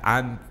sad.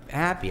 I'm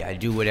happy. I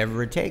do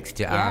whatever it takes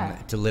to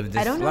live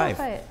this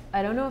life.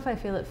 I don't know if I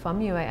feel it from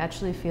you. I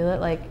actually feel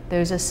it like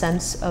there's a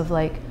sense of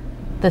like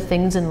the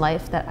things in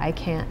life that I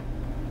can't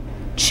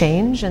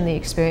change and the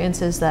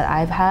experiences that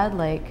I've had,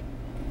 like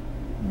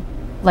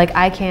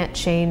I can't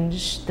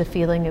change the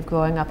feeling of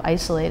growing up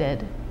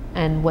isolated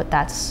and what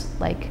that's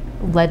like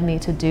led me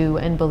to do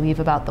and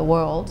believe about the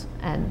world,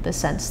 and the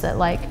sense that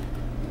like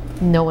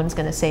no one's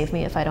going to save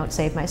me if I don't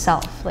save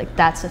myself. Like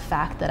that's a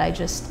fact that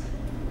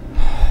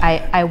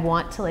I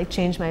want to like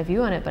change my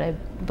view on it, but I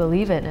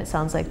believe it, and it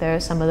sounds like there are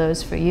some of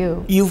those for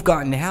you. You've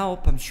gotten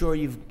help. I'm sure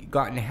you've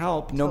gotten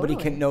help.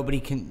 Totally. Nobody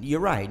can,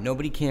 you're right.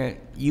 Nobody can't,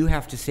 you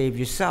have to save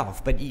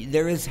yourself, but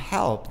there is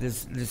help.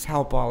 There's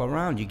help all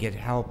around. You get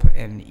help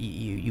and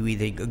you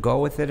either go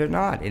with it or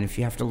not. And if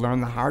you have to learn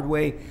the hard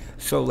way,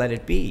 so let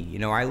it be. You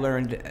know, I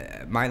learned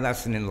my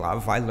lesson in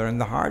love, I learned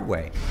the hard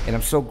way. And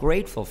I'm so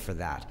grateful for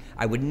that.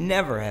 I would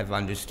never have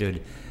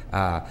understood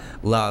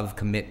love,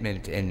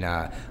 commitment,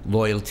 and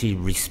loyalty,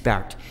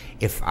 respect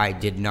if I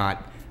did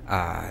not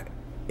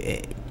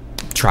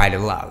try to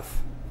love.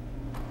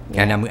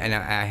 Yeah. And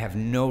I have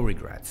no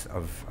regrets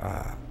of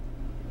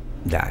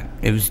that.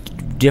 It was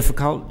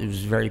difficult. It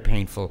was very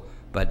painful,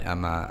 but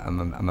I'm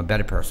a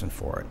better person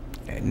for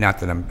it. Not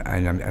that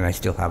and I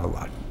still have a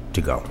lot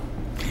to go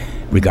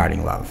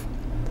regarding love.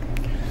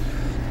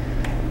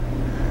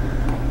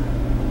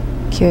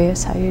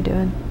 Curious how you're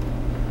doing.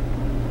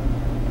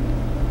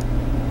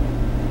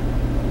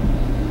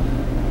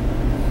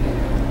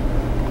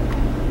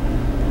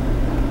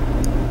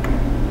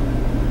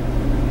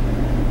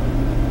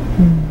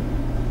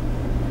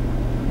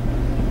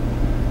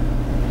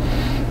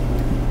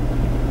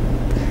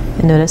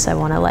 I notice I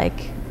want to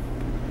like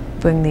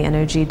bring the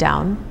energy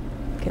down.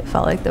 It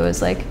felt like there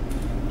was like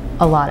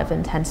a lot of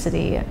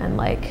intensity and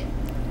like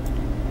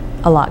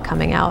a lot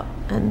coming out,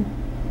 and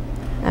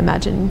I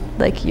imagine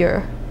like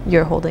you're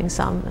holding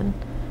some and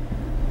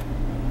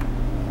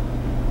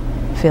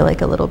feel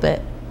like a little bit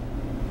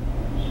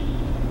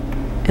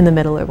in the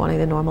middle or wanting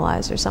to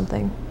normalize or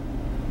something.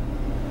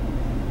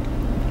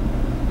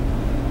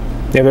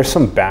 Yeah, there's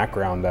some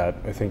background that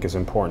I think is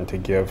important to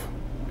give,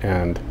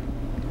 and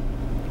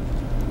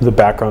the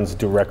background's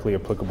directly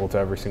applicable to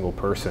every single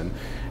person,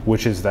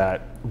 which is that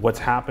what's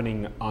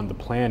happening on the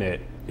planet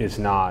is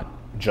not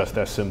just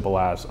as simple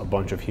as a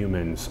bunch of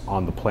humans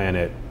on the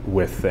planet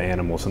with the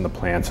animals and the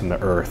plants and the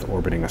earth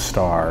orbiting a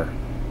star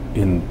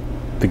in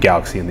the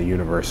galaxy and the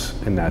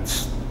universe, and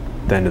that's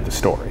the end of the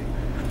story.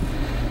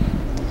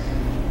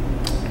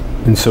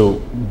 And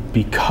so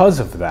because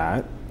of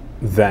that,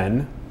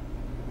 then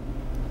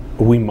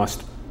we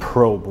must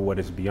probe what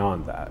is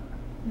beyond that.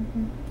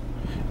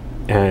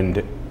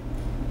 And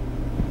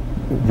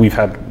we've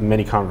had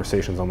many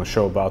conversations on the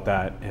show about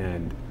that,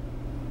 and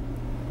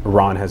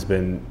Ron has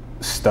been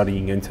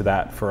studying into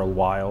that for a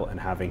while and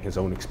having his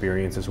own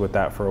experiences with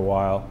that for a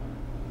while.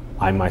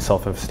 I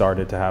myself have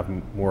started to have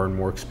more and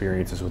more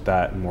experiences with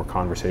that, and more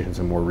conversations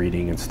and more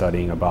reading and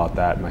studying about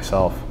that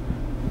myself.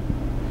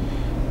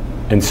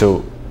 And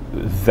so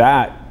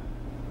that,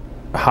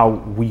 how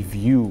we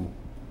view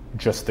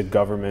just the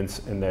governments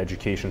and the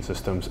education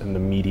systems and the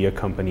media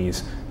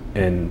companies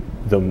and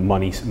the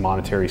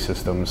monetary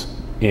systems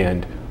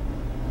and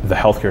the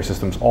healthcare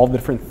systems, all the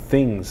different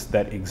things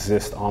that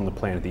exist on the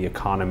planet, the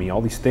economy,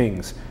 all these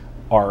things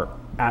are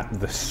at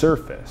the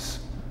surface.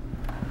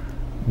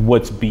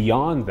 What's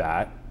beyond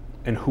that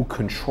and who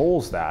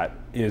controls that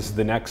is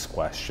the next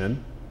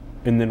question.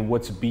 And then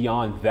what's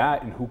beyond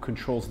that and who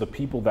controls the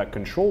people that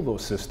control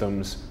those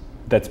systems,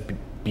 that's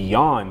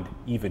beyond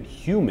even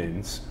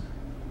humans,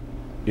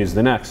 is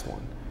the next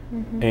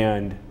one.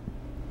 And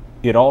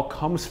it all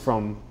comes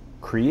from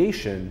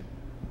creation,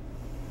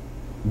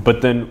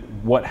 but then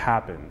what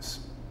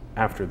happens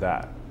after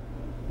that?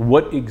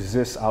 What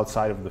exists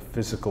outside of the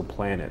physical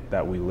planet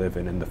that we live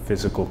in and the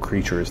physical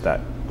creatures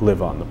that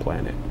live on the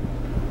planet?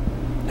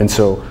 And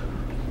so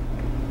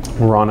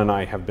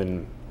Ron's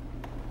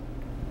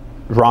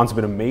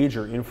been a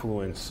major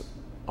influence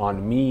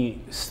on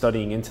me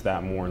studying into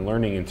that more and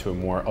learning into it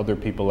more. Other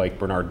people like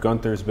Bernard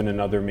Gunther's been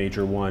another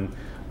major one.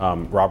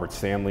 Robert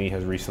Stanley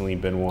has recently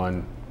been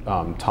one.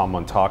 Tom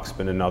Montauk's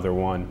been another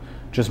one.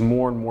 Just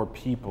more and more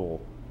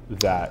people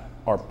that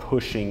are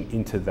pushing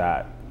into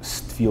that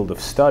field of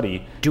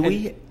study. Are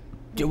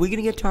we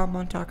gonna get Tom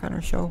Montauk on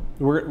our show?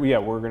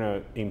 We're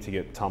gonna aim to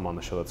get Tom on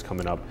the show that's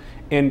coming up.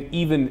 And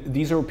even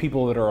these are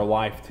people that are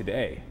alive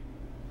today.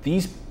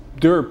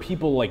 There are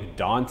people like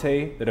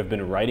Dante that have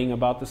been writing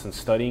about this and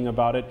studying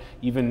about it.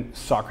 Even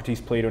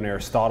Socrates, Plato, and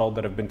Aristotle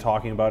that have been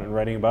talking about it and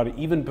writing about it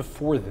even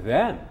before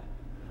them.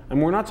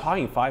 And we're not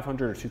talking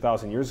 500 or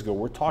 2,000 years ago.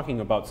 We're talking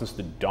about since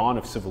the dawn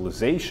of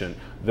civilization,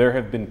 there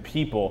have been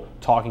people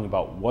talking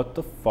about what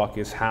the fuck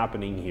is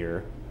happening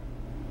here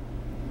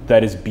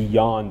that is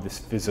beyond this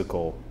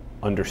physical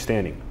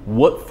understanding.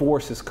 What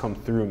forces come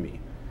through me?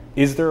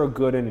 Is there a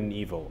good and an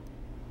evil?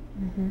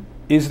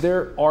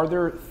 Are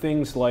there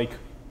things like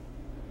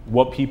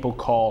what people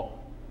call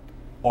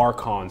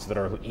archons that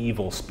are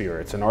evil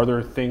spirits? And are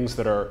there things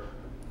that are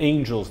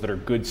angels that are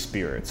good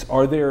spirits?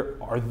 Are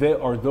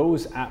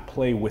those at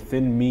play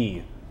within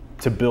me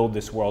to build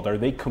this world? Are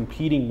they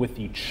competing with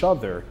each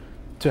other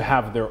to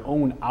have their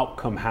own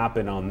outcome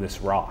happen on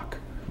this rock?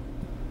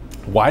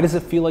 Why does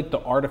it feel like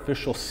the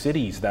artificial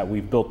cities that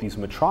we've built, these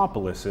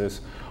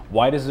metropolises,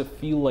 why does it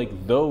feel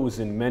like those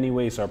in many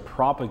ways are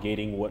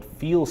propagating what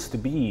feels to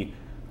be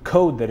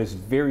code that is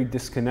very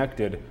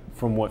disconnected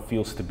from what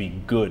feels to be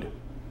good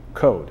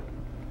code?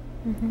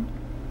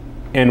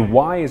 And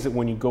why is it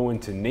when you go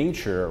into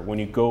nature, when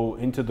you go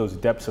into those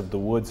depths of the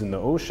woods and the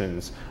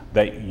oceans,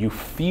 that you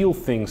feel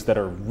things that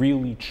are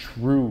really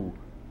true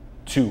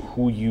to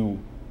who you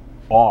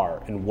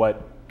are and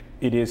what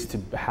it is to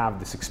have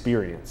this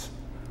experience?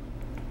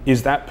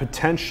 Is that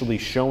potentially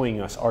showing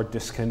us our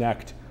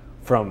disconnect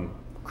from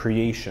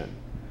creation?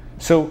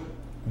 So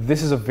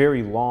this is a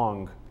very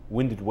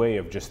long-winded way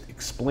of just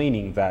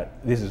explaining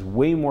that this is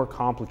way more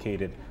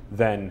complicated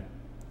than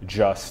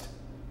just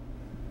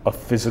a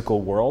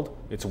physical world.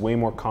 It's way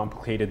more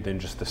complicated than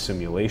just a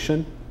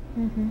simulation.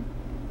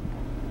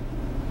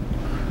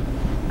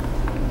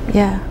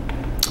 Yeah.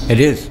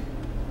 It is.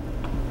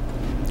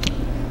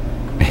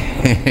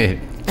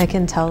 I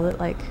can tell that,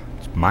 like,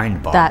 it's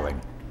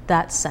mind-boggling.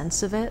 That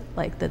sense of it,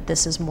 like that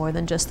this is more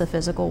than just the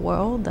physical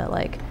world, that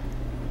like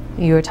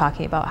you were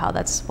talking about how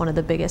that's one of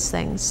the biggest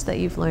things that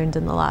you've learned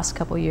in the last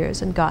couple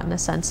years and gotten a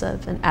sense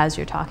of. And as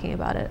you're talking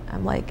about it,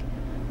 I'm like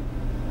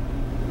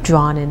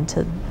drawn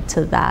into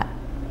that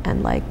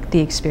and like the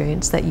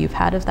experience that you've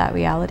had of that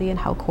reality and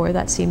how core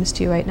that seems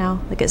to you right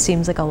now. Like it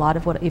seems like a lot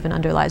of what even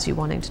underlies you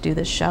wanting to do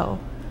this show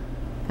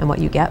and what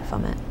you get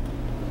from it.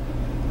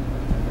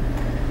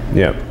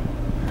 Yeah.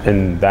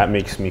 And that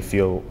makes me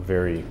feel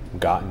very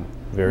gotten,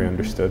 very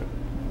understood.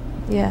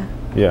 Yeah.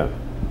 Yeah.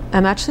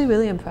 I'm actually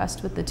really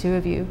impressed with the two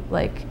of you.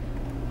 Like,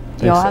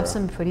 Thanks, y'all have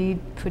Sara. some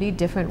pretty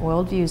different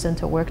worldviews, and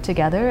to work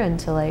together and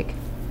to like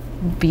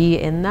be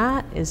in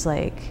that is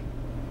like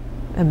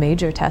a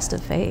major test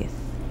of faith.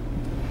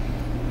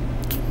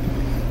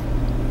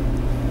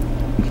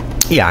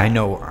 Yeah, I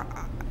know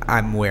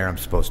I'm where I'm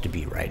supposed to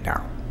be right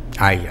now.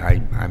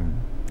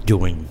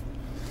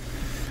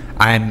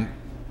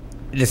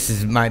 This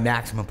is my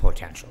maximum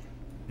potential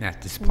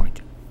at this point.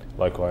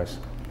 Likewise.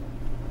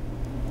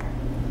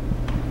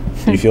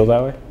 Do you feel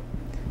that way?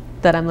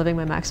 That I'm living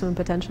my maximum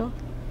potential?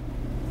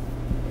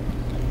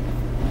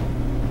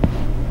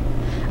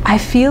 I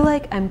feel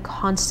like I'm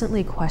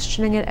constantly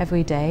questioning it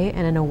every day,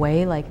 and in a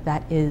way like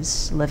that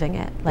is living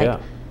it. Like Yeah.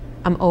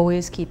 I'm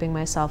always keeping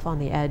myself on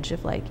the edge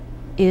of like,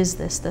 is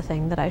this the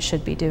thing that I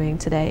should be doing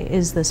today?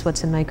 Is this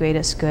what's in my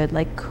greatest good?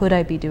 Like, could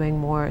I be doing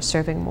more,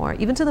 serving more?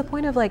 Even to the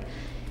point of like,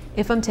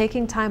 if I'm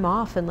taking time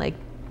off and like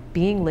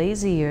being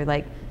lazy, or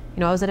like, you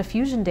know, I was at a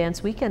fusion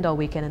dance weekend all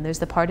weekend, and there's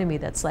the part of me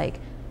that's like,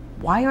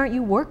 why aren't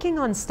you working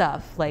on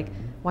stuff? Like,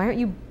 why aren't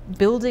you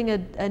building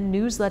a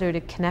newsletter to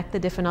connect the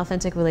different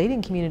authentic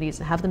relating communities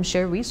and have them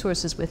share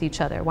resources with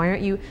each other? Why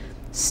aren't you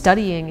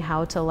studying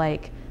how to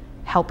like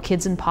help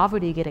kids in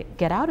poverty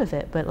get out of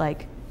it? But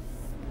like,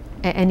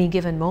 at any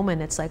given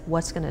moment, it's like,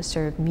 what's going to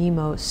serve me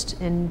most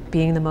in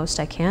being the most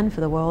I can for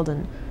the world,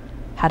 and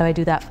how do I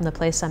do that from the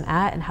place I'm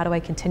at, and how do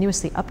I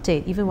continuously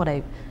update even what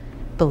I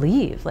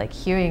believe? Like,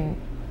 hearing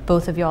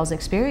both of y'all's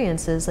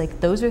experiences, like,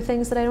 those are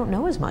things that I don't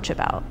know as much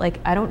about. Like,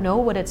 I don't know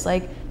what it's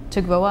like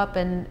to grow up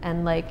and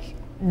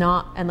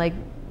not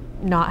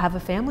have a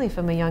family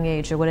from a young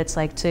age, or what it's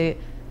like to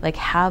like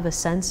have a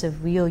sense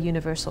of real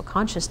universal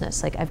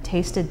consciousness. Like, I've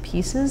tasted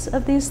pieces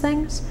of these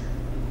things,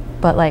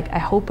 but like, I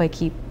hope I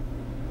keep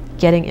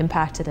getting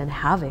impacted and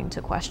having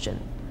to question.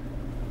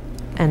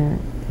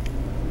 And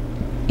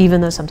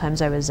even though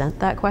sometimes I resent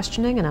that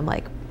questioning, and I'm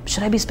like,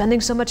 should I be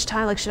spending so much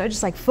time? Like, should I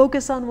just like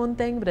focus on one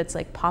thing? But it's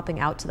like popping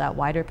out to that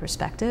wider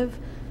perspective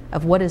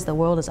of what is the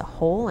world as a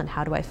whole and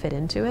how do I fit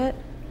into it?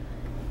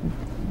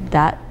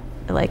 That,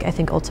 like, I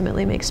think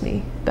ultimately makes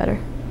me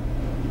better.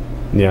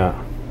 Yeah,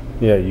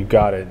 you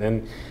got it.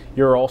 And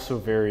you're also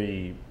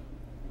very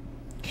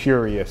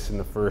curious in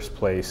the first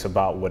place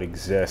about what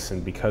exists,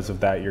 and because of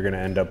that you're going to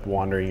end up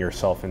wandering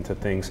yourself into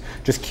things.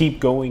 Just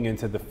keep going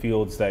into the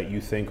fields that you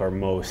think are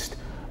most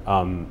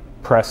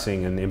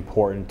pressing and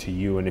important to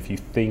you, and if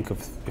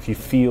you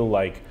feel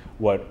like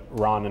what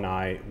Ron and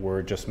I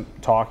were just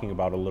talking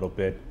about a little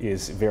bit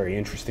is very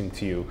interesting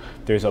to you,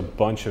 there's a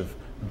bunch of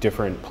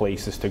different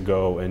places to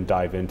go and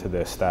dive into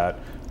this that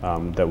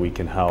we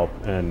can help,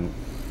 and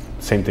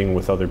same thing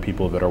with other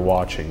people that are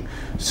watching.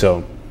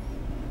 So,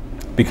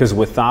 because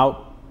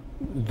without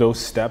those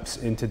steps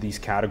into these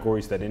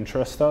categories that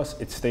interest us,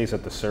 it stays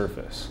at the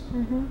surface.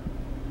 Mm-hmm.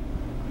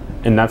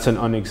 And that's an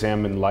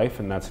unexamined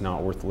life, and that's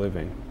not worth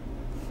living.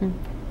 Mm.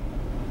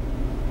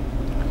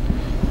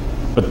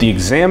 But the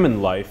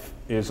examined life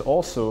is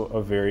also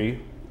a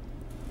very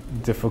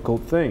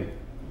difficult thing,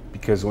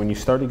 because when you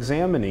start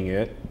examining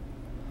it,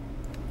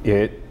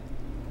 it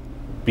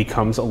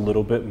becomes a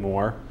little bit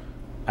more,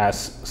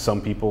 as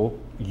some people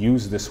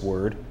use this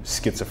word,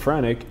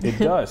 schizophrenic. It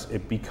does.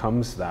 It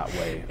becomes that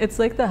way. It's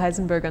like the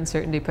Heisenberg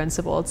uncertainty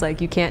principle. It's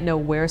like you can't know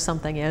where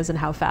something is and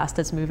how fast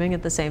it's moving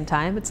at the same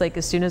time. It's like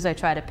as soon as I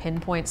try to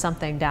pinpoint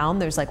something down,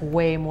 there's like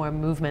way more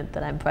movement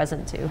that I'm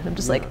present to. And I'm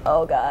just like,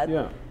 oh God,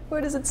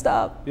 where does it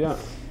stop?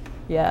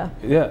 Yeah.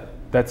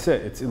 That's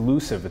it. It's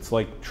elusive. It's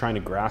like trying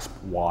to grasp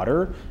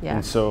water. Yeah.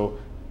 And so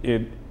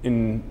in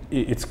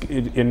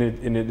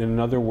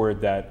another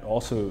word that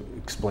also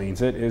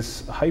explains it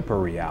is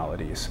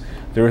hyper-realities.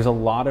 There is a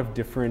lot of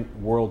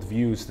different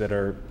worldviews that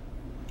are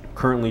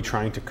currently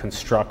trying to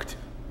construct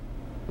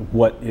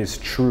what is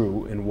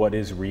true and what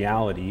is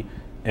reality,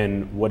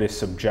 and what is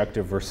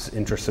subjective versus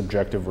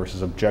intersubjective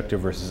versus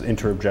objective versus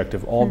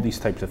interobjective, all of these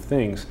types of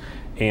things.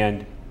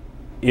 And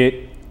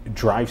it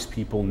drives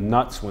people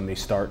nuts when they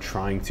start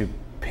trying to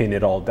pin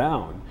it all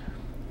down.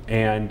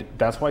 And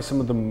that's why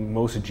some of the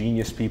most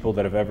genius people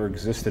that have ever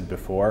existed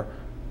before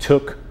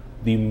took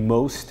the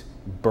most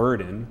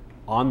burden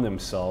on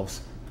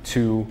themselves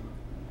to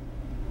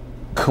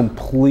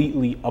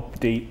completely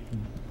update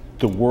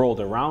the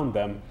world around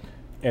them.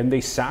 And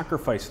they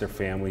sacrificed their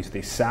families,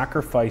 they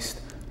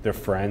sacrificed their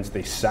friends,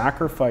 they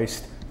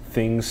sacrificed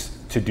things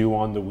to do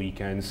on the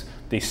weekends,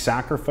 they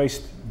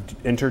sacrificed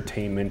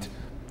entertainment,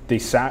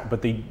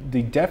 but they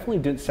definitely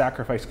didn't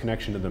sacrifice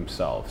connection to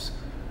themselves.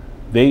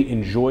 They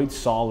enjoyed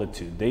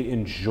solitude. They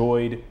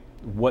enjoyed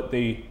what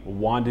they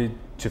wanted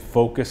to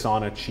focus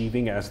on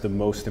achieving as the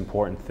most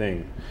important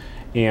thing.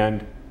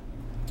 And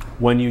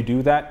when you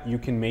do that, you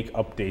can make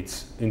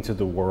updates into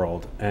the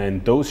world,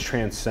 and those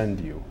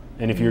transcend you.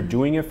 And if you're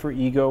doing it for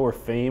ego or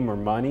fame or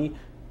money,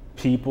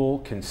 people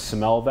can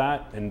smell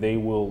that and they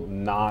will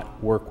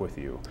not work with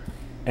you.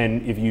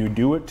 And if you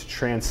do it to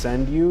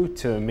transcend you,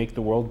 to make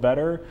the world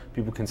better,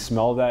 people can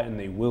smell that and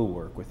they will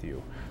work with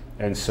you.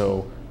 And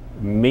so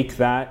make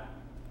that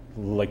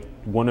like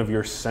one of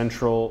your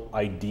central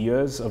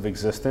ideas of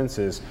existence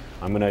is,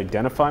 I'm going to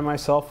identify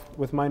myself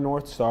with my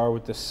North Star,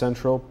 with the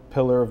central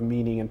pillar of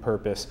meaning and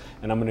purpose,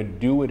 and I'm going to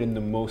do it in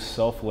the most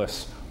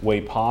selfless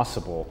way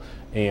possible.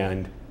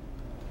 And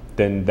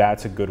then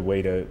that's a good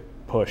way to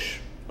push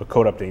a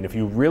code update. And if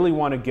you really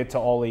want to get to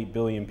all 8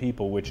 billion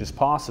people, which is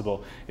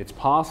possible, it's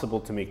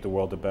possible to make the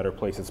world a better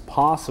place. It's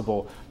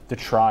possible to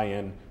try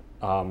and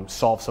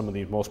solve some of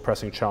the most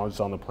pressing challenges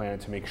on the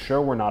planet to make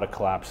sure we're not a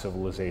collapsed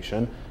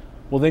civilization.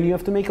 Well, then you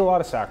have to make a lot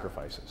of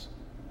sacrifices.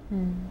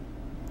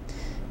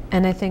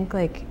 And I think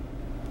like,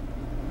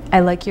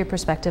 I like your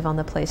perspective on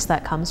the place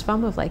that comes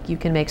from, of like, you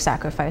can make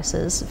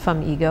sacrifices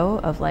from ego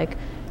of like,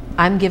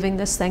 I'm giving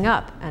this thing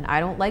up and I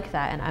don't like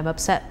that and I'm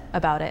upset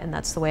about it and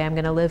that's the way I'm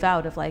going to live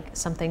out, of like,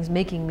 something's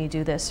making me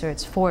do this or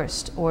it's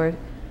forced, or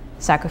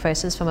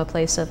sacrifices from a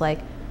place of like,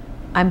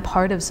 I'm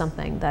part of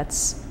something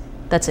that's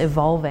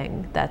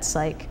evolving, that's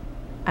like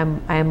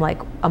I'm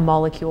like a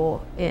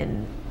molecule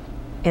in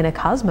a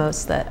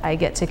cosmos that I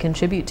get to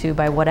contribute to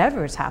by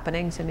whatever's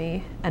happening to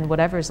me and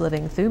whatever's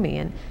living through me.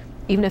 And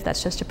even if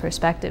that's just a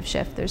perspective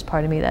shift, there's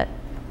part of me that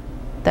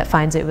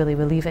finds it really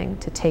relieving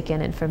to take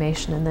in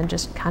information and then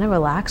just kind of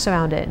relax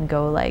around it and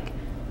go like,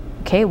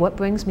 okay, what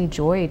brings me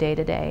joy day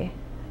to day?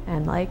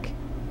 And like,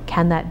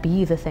 can that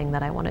be the thing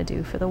that I want to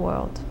do for the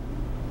world?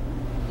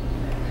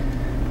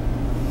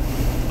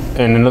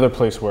 And another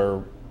place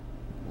where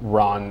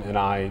Ron and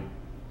I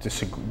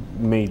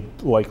may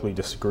likely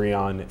disagree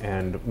on,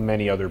 and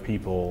many other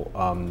people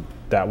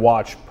that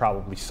watch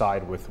probably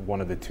side with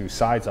one of the two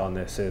sides on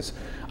this, is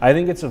I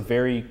think it's a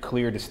very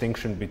clear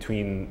distinction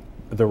between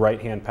the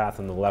right-hand path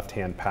and the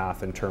left-hand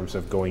path in terms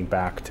of going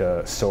back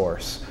to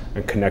source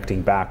and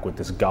connecting back with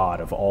this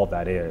God of all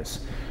that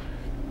is.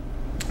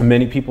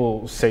 Many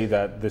people say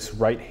that this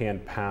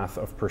right-hand path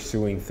of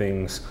pursuing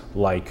things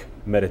like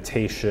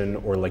meditation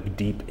or like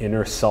deep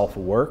inner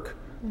self-work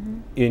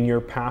in your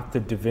path to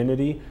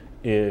divinity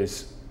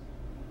is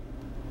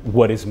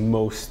what is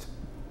most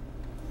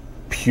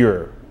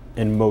pure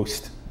and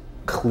most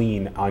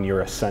clean on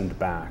your ascend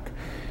back.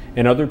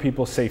 And other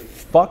people say,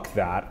 fuck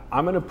that,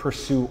 I'm gonna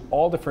pursue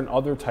all different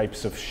other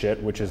types of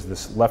shit, which is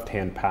this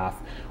left-hand path,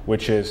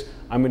 which is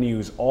I'm gonna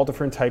use all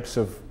different types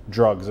of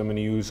drugs, I'm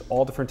gonna use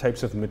all different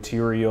types of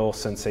material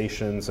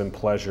sensations and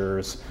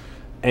pleasures,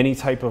 any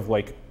type of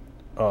like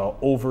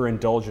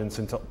overindulgence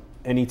into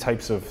any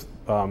types of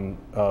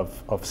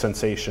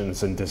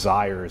sensations and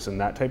desires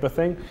and that type of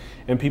thing.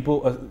 And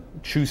people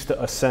choose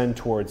to ascend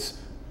towards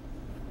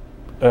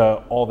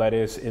all that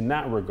is in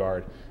that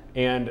regard.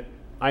 And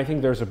I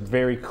think there's a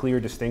very clear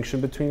distinction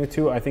between the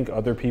two. I think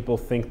other people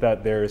think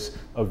that there's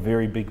a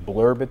very big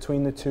blur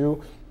between the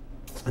two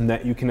and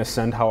that you can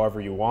ascend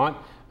however you want.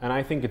 And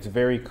I think it's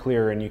very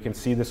clear, and you can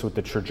see this with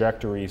the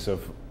trajectories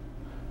of,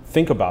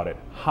 think about it.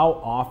 How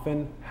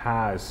often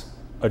has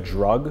a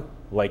drug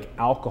like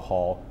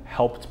alcohol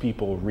helped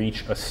people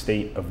reach a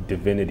state of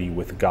divinity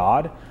with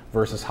God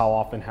versus how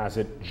often has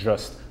it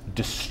just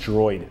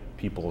destroyed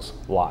people's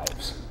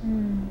lives?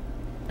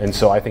 And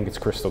so I think it's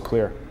crystal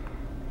clear.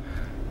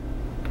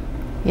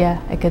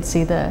 Yeah, I could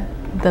see the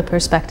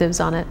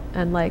perspectives on it,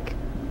 and like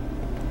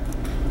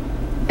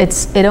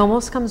it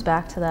almost comes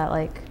back to that,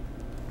 like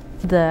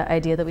the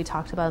idea that we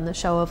talked about in the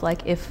show of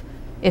like if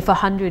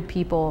 100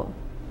 people,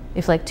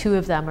 if like 2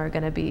 of them are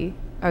gonna be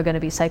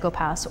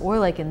psychopaths, or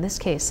like in this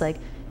case, like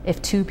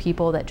if 2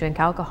 people that drink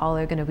alcohol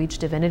are gonna reach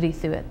divinity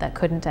through it that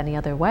couldn't any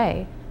other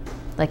way,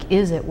 like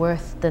is it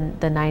worth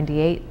the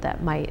 98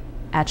 that might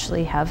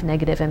actually have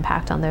negative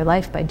impact on their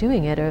life by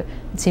doing it? Or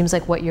it seems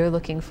like what you're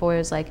looking for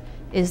is like,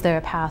 is there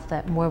a path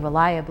that more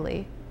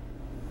reliably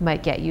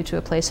might get you to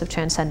a place of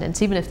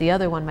transcendence, even if the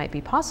other one might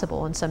be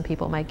possible, and some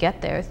people might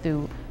get there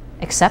through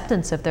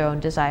acceptance of their own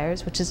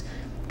desires, which is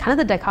kind of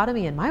the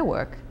dichotomy in my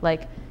work.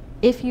 Like,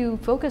 if you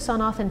focus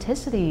on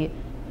authenticity,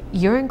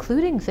 you're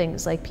including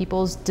things like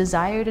people's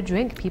desire to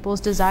drink,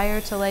 people's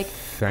desire to like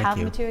have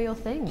material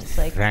things.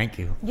 Like, thank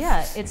you.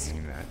 Yeah,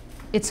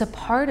 it's a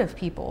part of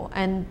people,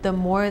 and the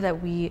more that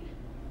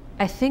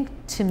I think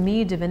to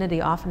me, divinity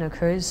often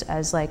occurs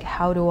as like,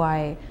 how do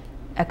I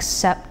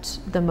accept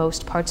the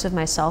most parts of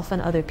myself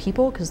and other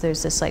people? Because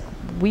there's this like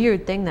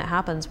weird thing that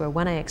happens where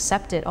when I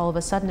accept it, all of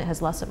a sudden it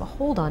has less of a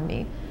hold on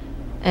me.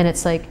 And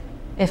it's like,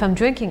 if I'm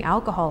drinking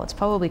alcohol, it's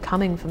probably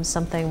coming from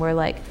something where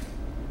like,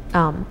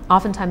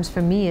 oftentimes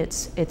for me,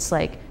 it's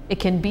like, it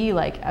can be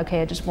like,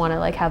 okay, I just want to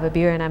like have a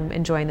beer and I'm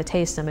enjoying the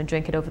taste. I'm gonna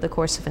drink it over the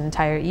course of an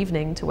entire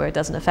evening to where it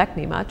doesn't affect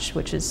me much,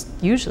 which is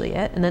usually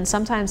it. And then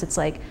sometimes it's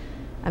like,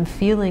 I'm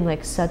feeling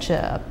like such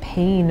a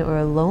pain or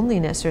a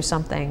loneliness or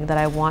something that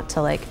I want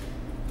to like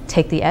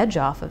take the edge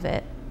off of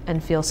it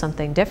and feel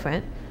something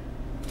different.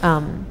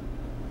 And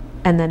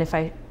then if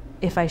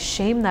I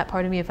shame that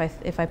part of me,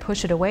 if I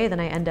push it away, then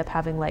I end up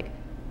having like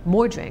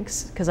more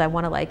drinks because I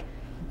want to like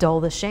dull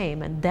the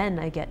shame, and then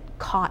I get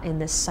caught in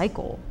this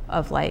cycle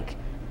of like,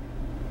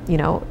 you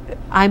know,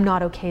 I'm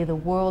not okay, the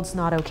world's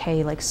not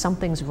okay, like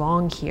something's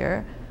wrong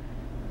here.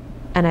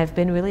 And I've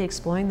been really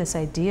exploring this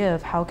idea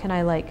of how can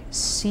I like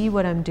see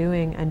what I'm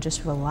doing and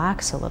just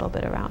relax a little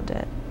bit around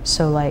it.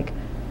 So like,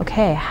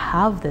 okay, I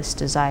have this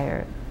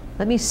desire,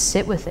 let me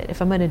sit with it. If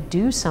I'm gonna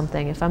do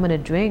something, if I'm gonna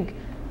drink,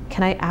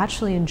 can I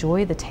actually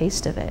enjoy the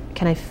taste of it?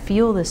 Can I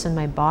feel this in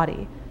my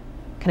body?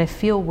 Can I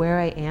feel where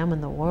I am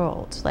in the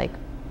world? Like,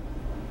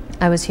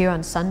 I was here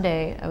on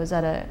Sunday, I was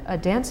at a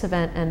dance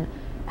event, and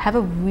I have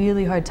a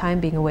really hard time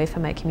being away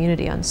from my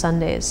community on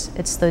Sundays.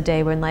 It's the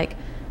day when like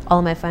all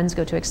of my friends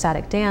go to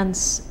ecstatic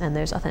dance and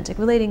there's authentic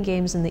relating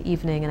games in the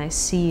evening, and I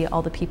see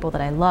all the people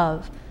that I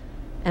love.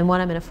 And when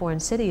I'm in a foreign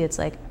city, it's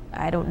like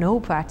I don't know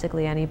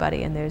practically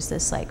anybody, and there's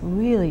this like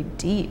really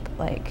deep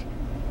like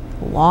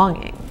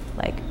longing,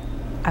 like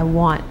I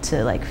want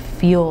to like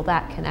feel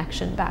that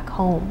connection back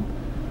home.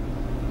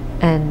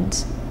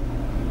 And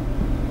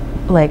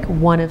like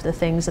one of the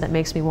things that it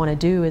makes me want to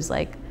do is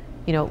like,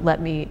 you know, let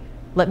me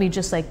let me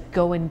just like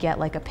go and get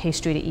like a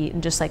pastry to eat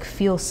and just like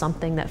feel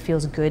something that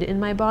feels good in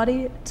my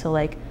body to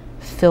like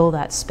fill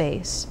that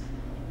space.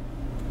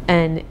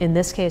 And in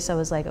this case, I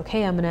was like,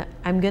 okay,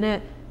 I'm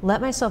gonna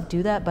let myself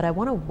do that, but I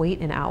want to wait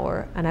an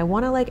hour, and I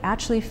want to like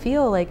actually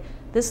feel like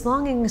this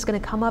longing is going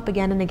to come up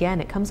again and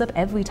again. It comes up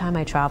every time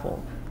I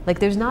travel. Like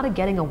there's not a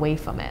getting away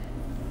from it.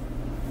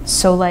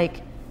 So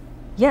like,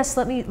 yes,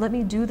 let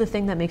me do the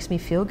thing that makes me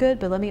feel good,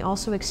 but let me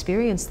also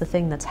experience the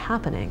thing that's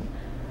happening.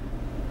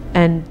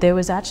 And there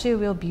was actually a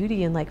real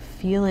beauty in like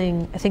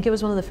feeling, I think it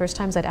was one of the first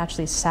times I'd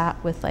actually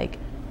sat with like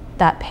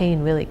that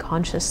pain really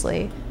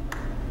consciously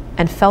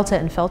and felt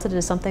it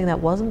as something that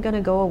wasn't going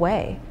to go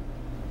away.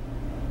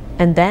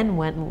 And then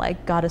went and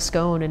like got a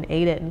scone and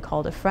ate it and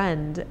called a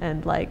friend.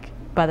 And like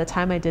by the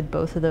time I did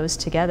both of those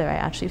together, I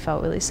actually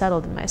felt really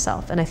settled in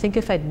myself. And I think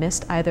if I'd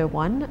missed either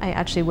one, I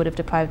actually would have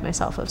deprived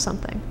myself of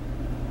something.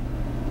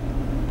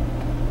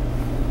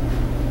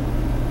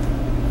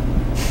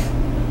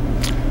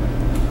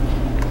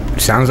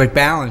 Sounds like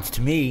balance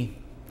to me,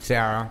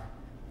 Sara.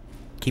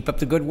 Keep up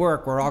the good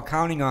work. We're all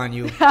counting on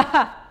you.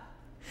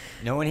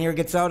 No one here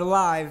gets out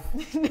alive.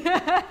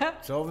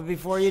 It's over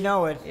before you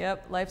know it.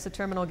 Yep, life's a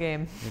terminal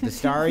game. You're the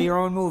star of your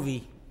own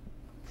movie.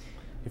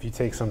 If you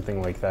take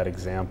something like that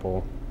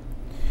example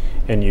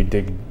and you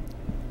dig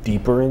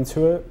deeper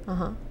into it,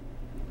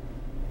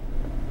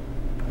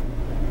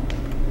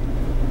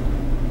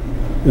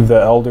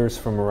 the elders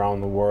from around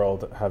the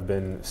world have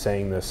been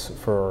saying this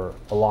for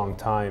a long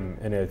time,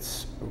 and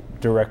it's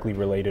directly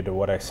related to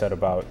what I said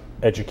about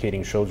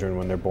educating children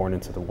when they're born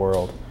into the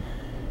world,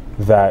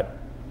 that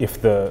if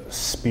the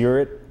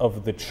spirit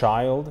of the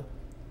child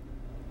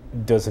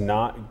does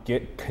not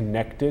get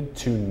connected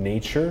to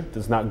nature,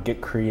 does not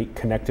get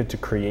connected to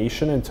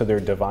creation and to their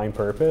divine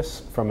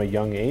purpose from a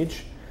young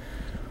age,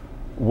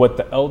 what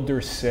the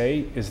elders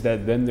say is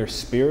that then their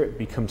spirit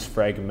becomes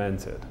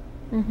fragmented.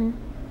 Mm-hmm.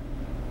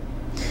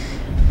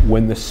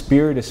 When the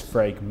spirit is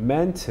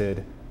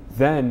fragmented,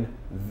 then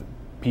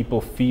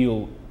people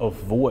feel a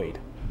void.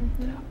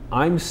 Mm-hmm.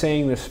 I'm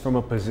saying this from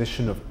a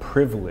position of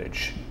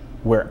privilege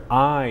where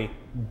I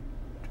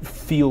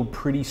feel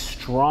pretty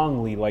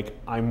strongly like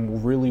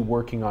I'm really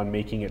working on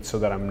making it so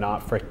that I'm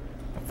not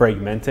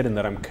fragmented and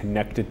that I'm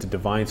connected to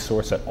divine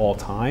source at all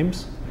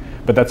times.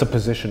 But that's a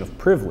position of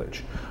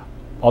privilege.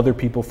 Other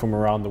people from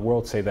around the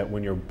world say that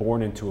when you're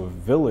born into a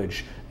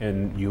village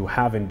and you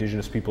have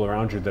indigenous people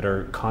around you that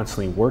are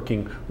constantly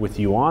working with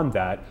you on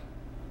that,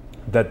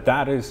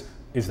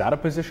 is that a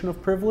position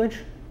of privilege?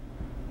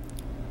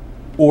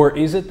 Or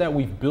is it that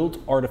we've built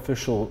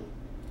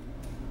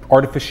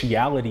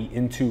artificiality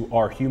into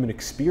our human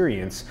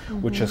experience,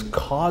 mm-hmm. which has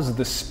caused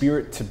the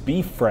spirit to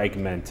be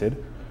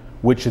fragmented,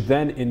 which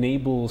then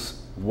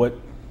enables what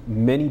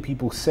many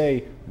people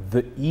say,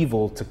 the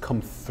evil to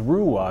come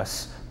through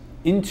us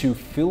into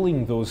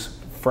filling those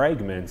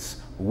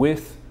fragments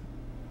with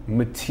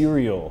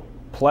material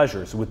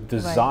pleasures, with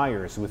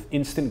desires, right. with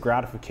instant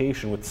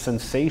gratification, with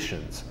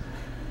sensations.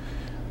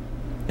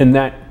 And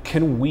that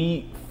can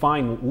we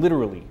find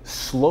literally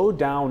slow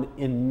down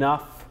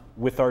enough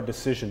with our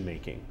decision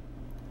making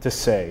to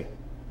say,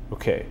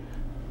 okay,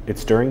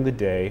 it's during the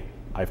day,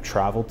 I've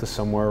traveled to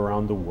somewhere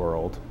around the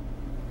world,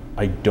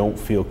 I don't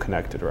feel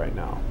connected right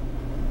now.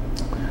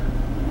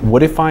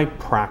 What if I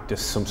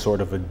practice some sort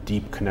of a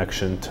deep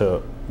connection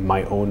to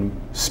my own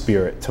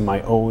spirit, to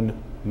my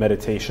own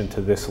meditation,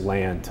 to this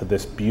land, to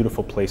this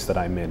beautiful place that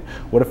I'm in?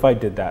 What if I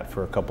did that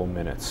for a couple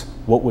minutes?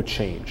 What would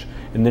change?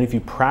 And then if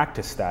you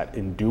practice that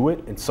and do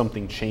it and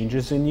something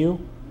changes in you,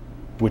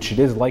 which it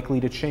is likely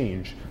to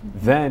change,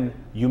 then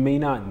you may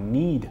not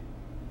need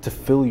to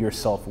fill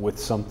yourself with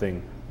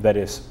something that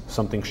is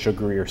something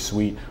sugary or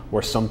sweet,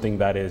 or something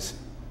that is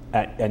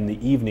in the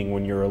evening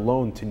when you're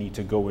alone to need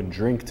to go and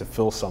drink to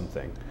fill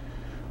something,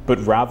 but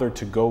rather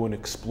to go and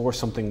explore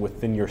something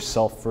within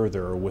yourself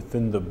further, or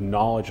within the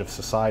knowledge of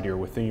society, or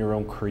within your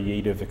own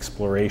creative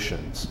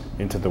explorations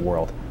into the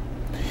world.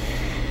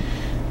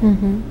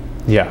 Mm-hmm.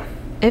 Yeah.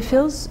 It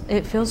feels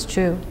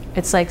true.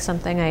 It's like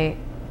something I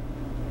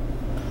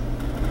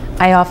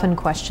often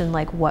question,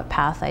 like what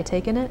path I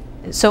take in it.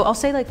 So I'll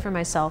say, like for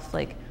myself,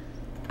 like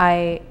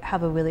I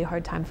have a really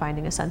hard time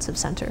finding a sense of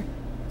center.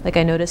 Like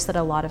I notice that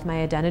a lot of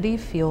my identity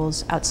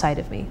feels outside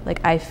of me.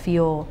 Like I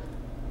feel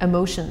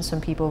emotions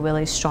from people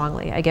really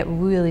strongly. I get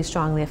really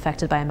strongly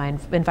affected by my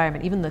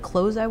environment. Even the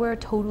clothes I wear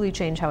totally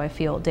change how I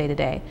feel day to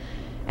day.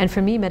 And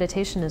for me,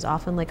 meditation is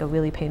often like a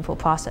really painful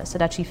process.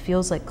 It actually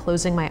feels like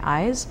closing my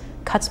eyes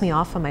cuts me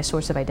off from my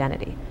source of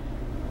identity.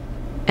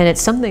 And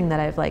it's something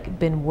that I've like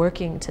been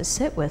working to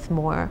sit with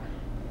more.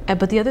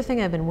 But the other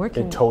thing I've been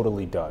working... It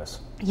totally does.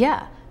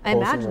 Yeah. I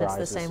Closing imagine your it's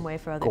the eyes same way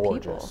for other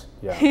gorgeous.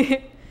 people. Yeah.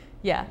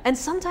 Yeah. And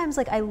sometimes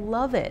like I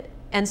love it.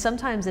 And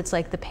sometimes it's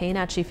like the pain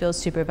actually feels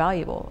super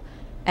valuable.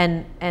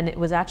 And it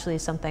was actually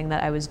something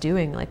that I was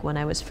doing like when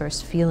I was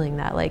first feeling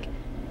that like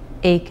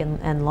ache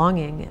and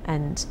longing.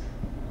 And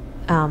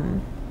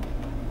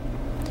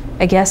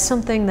I guess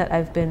something that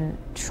I've been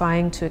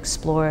trying to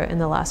explore in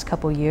the last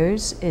couple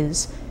years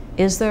is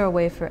there a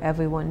way for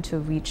everyone to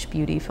reach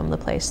beauty from the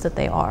place that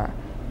they are?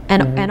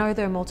 And are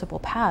there multiple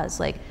paths?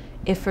 Like,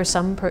 if for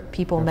some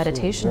people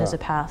meditation is a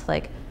path,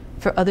 like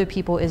for other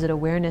people is it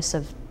awareness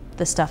of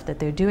the stuff that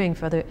they're doing,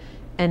 for other,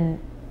 and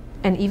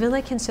even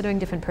like considering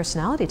different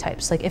personality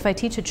types. Like if I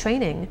teach a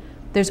training,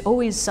 there's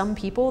always some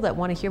people that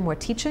want to hear more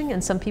teaching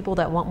and some people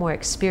that want more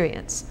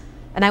experience.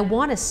 And I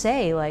want to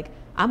say, like,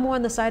 I'm more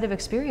on the side of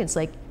experience.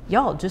 Like,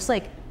 y'all, just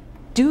like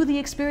do the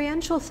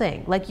experiential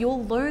thing. Like,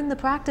 you'll learn the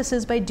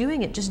practices by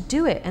doing it. Just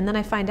do it. And then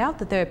I find out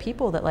that there are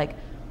people that like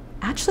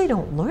actually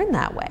don't learn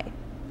that way.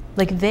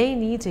 Like, they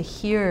need to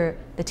hear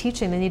the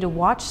teaching. They need to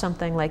watch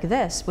something like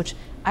this, which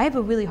I have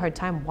a really hard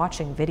time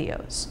watching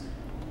videos.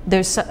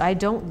 I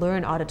don't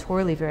learn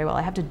auditorily very well.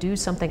 I have to do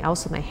something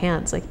else with my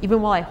hands. Like,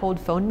 even while I hold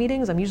phone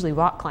meetings, I'm usually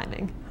rock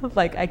climbing.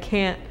 Like, I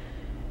can't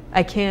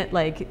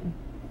like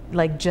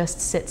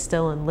just sit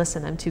still and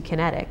listen. I'm too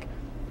kinetic.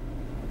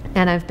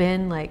 And I've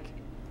been like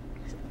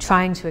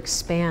trying to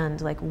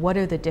expand, like, what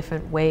are the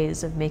different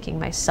ways of making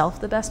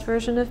myself the best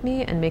version of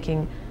me and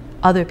making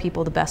other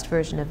people the best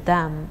version of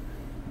them.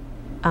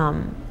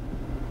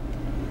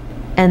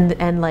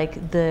 And like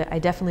I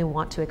definitely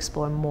want to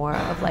explore more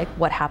of like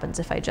what happens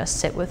if I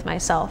just sit with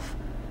myself,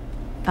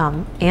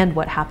 and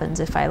what happens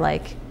if I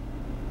like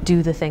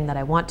do the thing that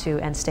I want to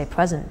and stay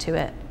present to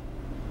it,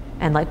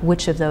 and like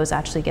which of those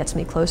actually gets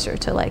me closer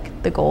to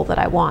like the goal that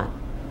I want.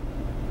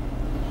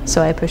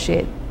 So I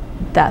appreciate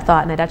that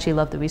thought, and I'd actually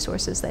love the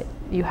resources that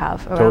you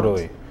have around.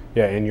 Totally.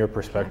 Yeah, and your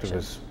perspective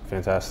is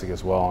fantastic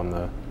as well on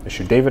the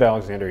issue. David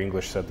Alexander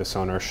English said this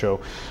on our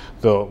show.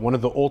 One of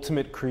the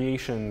ultimate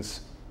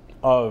creations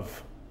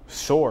of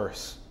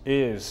Source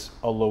is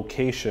a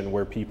location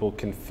where people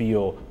can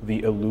feel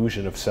the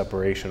illusion of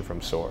separation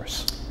from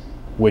Source,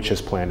 which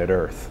is planet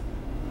Earth.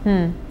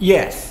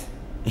 Yes.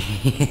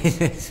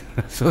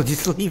 So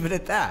just leave it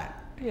at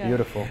that. Yeah.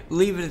 Beautiful.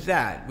 Leave it at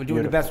that. We're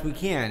doing the best we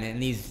can,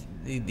 and this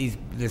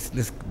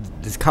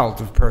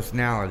cult of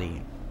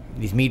personality,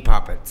 these meat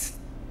puppets,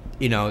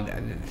 you know,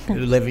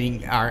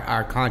 living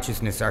our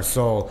consciousness, our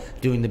soul,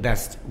 doing the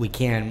best we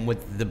can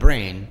with the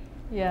brain.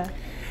 Yeah.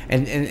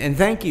 And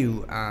thank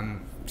you,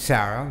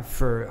 Sara,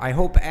 for, I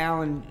hope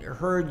Alan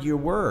heard your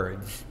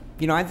words.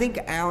 You know, I think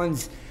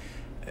Alan's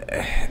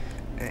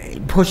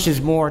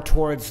pushes more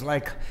towards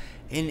like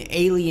an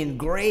alien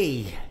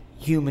gray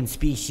human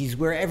species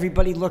where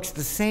everybody looks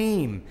the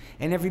same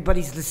and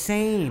everybody's the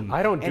same.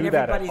 I don't do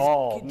that at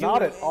all.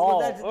 Not at all.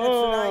 That's what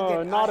I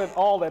get. Not at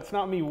all. That's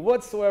not me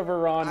whatsoever,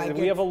 Ron.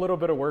 We have a little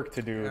bit of work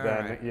to do then.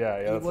 Right.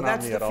 Yeah, that's well, not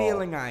that's me at all. Well, that's the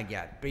feeling I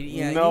get. But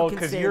yeah, no,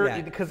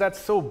 because that's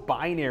so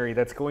binary.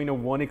 That's going to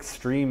one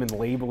extreme and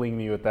labeling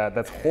me with that.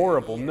 That's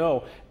horrible. Yeah.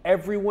 No,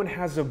 everyone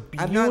has a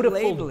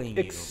beautiful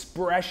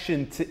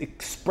expression to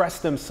express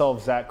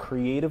themselves at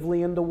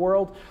creatively in the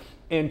world.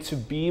 And to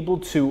be able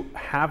to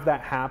have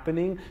that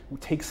happening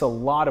takes a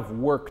lot of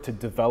work to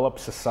develop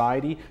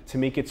society, to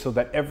make it so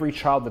that every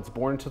child that's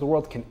born into the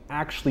world can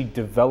actually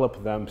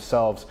develop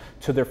themselves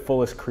to their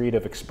fullest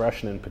creative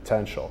expression and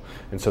potential.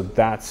 And so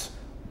that's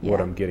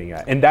what I'm getting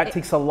at. And that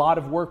takes a lot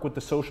of work with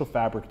the social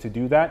fabric to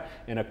do that.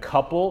 And a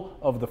couple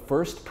of the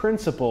first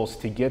principles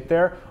to get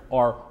there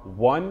are,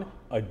 one,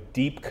 a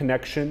deep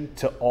connection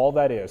to all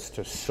that is,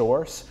 to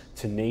source,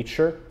 to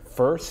nature,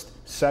 first.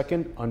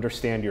 Second,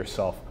 understand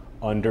yourself.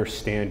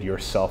 Understand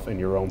yourself and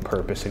your own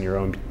purpose and your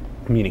own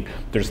meaning.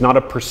 There's not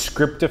a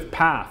prescriptive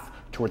path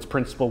towards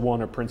principle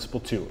 1 or principle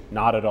 2.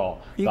 Not at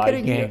all. Are you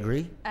getting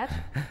angry? Are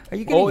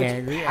you getting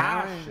angry?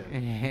 Passion.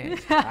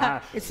 It's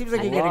passion. It seems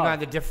like you're getting on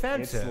the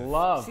defensive. It's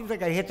love. It seems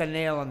like I hit the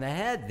nail on the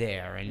head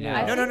there. And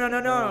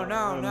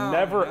no.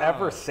 Never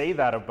ever say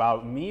that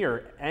about me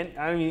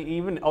I mean,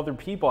 even other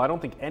people. I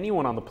don't think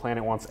anyone on the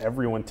planet wants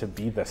everyone to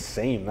be the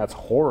same. That's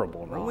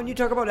horrible. Well, when you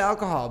talk about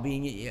alcohol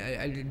being,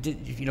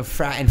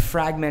 and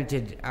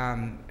fragmented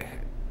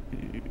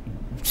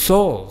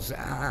souls,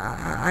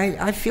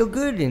 I feel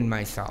good in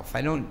myself.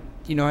 I don't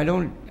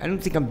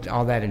think I'm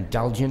all that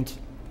indulgent.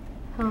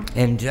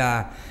 And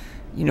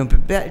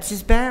it's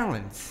just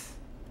balance.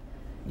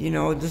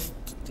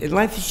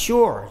 Life is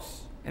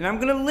yours, and I'm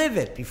gonna live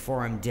it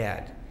before I'm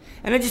dead,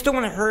 and I just don't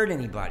want to hurt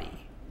anybody.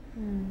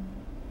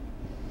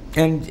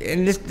 And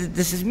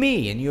this is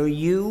me, and you're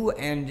you,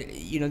 and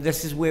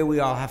this is where we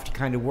all have to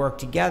kind of work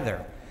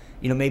together.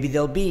 Maybe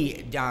there'll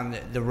be down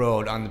the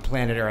road on the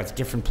planet Earth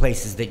different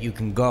places that you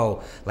can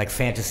go, like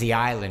Fantasy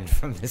Island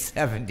from the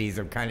 70s.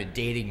 I'm kind of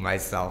dating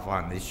myself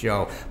on this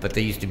show, but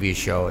there used to be a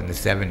show in the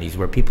 70s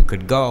where people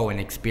could go and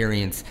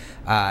experience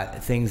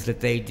things that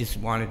they just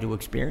wanted to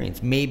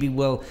experience. Maybe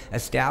we'll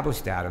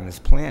establish that on this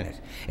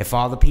planet. If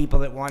all the people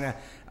that want to...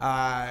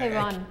 hey,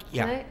 Ron,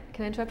 can I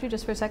interrupt you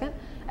just for a second?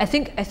 I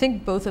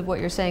think both of what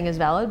you're saying is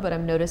valid, but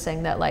I'm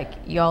noticing that like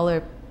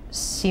y'all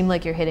seem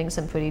like you're hitting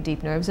some pretty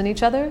deep nerves in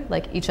each other,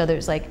 like each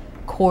other's like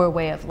core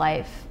way of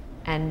life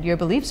and your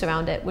beliefs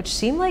around it, which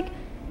seem like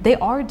they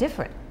are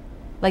different.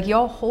 Like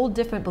y'all hold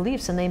different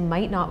beliefs and they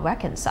might not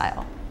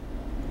reconcile.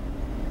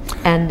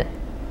 And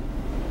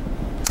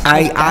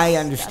I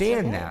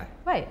understand that.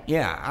 Right.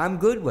 Yeah, I'm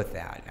good with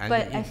that.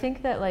 But I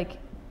think that like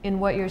in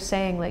what you're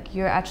saying, like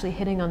you're actually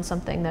hitting on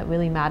something that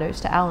really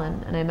matters to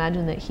Alan, and I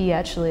imagine that he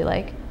actually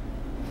like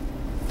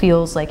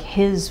feels like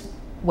his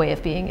way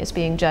of being is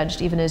being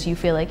judged, even as you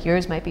feel like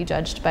yours might be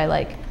judged by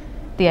like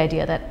the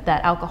idea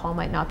that alcohol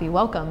might not be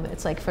welcome.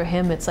 It's like for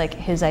him, it's like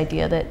his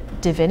idea that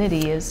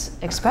divinity is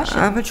expression.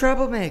 I'm a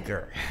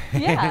troublemaker.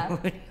 Yeah.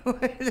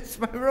 That's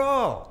my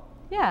role.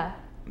 Yeah.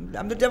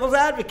 I'm the devil's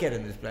advocate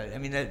in this place. I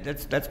mean,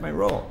 that's my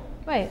role.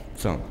 Right.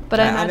 So, but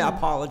I imagine,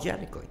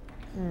 apologetically.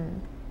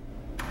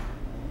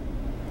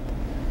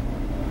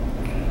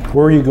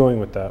 Where are you going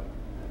with that?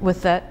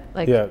 With that,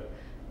 like, yeah.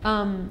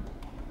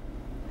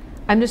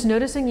 I'm just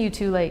noticing you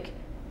two, like,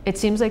 it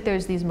seems like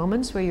there's these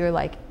moments where you're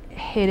like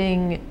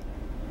hitting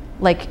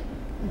like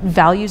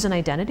values and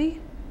identity,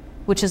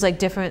 which is like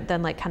different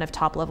than like kind of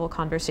top level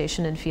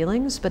conversation and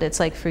feelings. But it's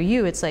like for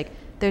you, it's like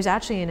there's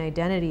actually an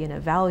identity and a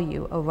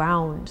value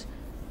around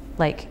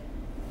like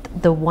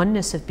the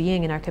oneness of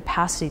being and our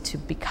capacity to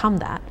become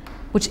that,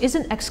 which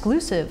isn't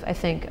exclusive, I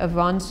think, of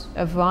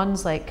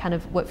Ron's like kind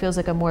of what feels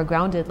like a more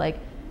grounded like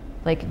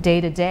day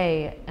to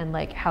day, and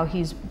like how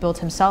he's built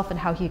himself and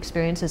how he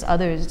experiences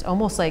others. It's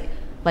almost like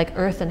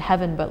earth and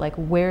heaven, but like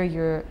where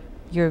your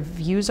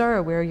views are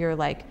or where your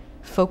like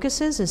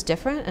focuses is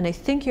different. And I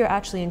think you're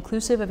actually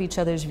inclusive of each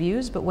other's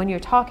views, but when you're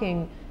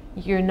talking,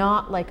 you're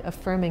not like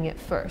affirming it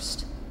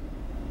first.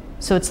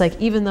 So it's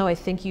like, even though I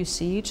think you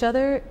see each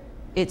other,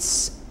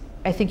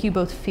 I think you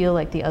both feel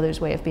like the other's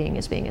way of being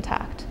is being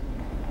attacked.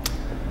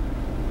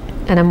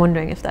 And I'm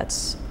wondering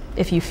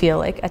if you feel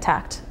like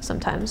attacked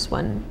sometimes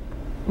when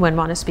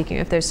Ron is speaking,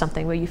 if there's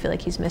something where you feel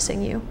like he's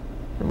missing you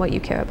and what you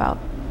care about.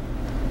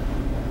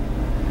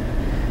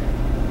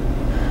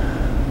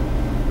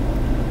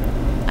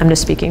 I'm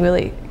just speaking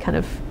really kind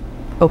of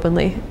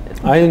openly.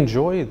 I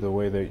enjoy the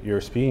way that you're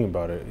speaking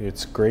about it.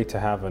 It's great to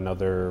have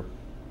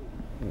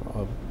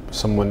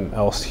someone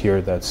else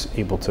here that's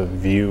able to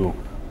view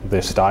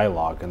this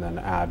dialogue and then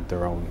add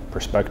their own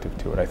perspective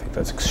to it. I think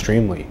that's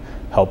extremely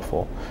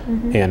helpful.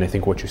 Mm-hmm. And I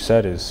think what you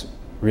said is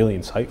really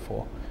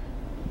insightful.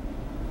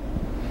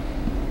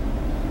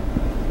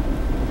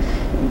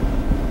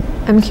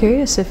 I'm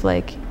curious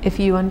if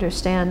you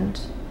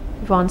understand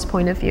Ron's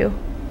point of view,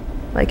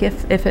 like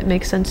if it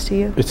makes sense to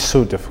you. It's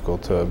so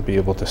difficult to be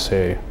able to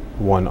say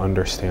one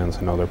understands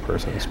another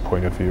person's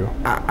point of view.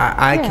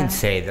 I can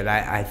say that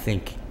I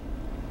think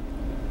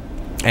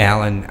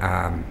Alan,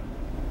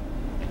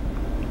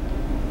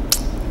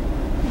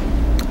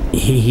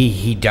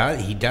 he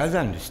does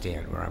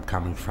understand where I'm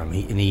coming from.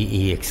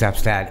 He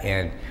accepts that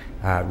and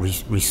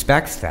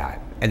respects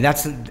that, and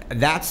that's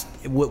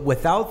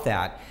without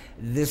that,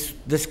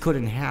 this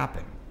couldn't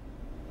happen.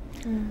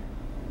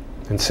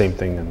 And same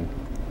thing in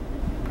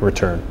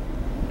return.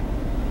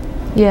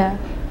 Yeah.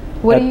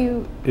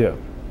 Yeah.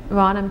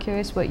 Ron, I'm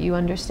curious what you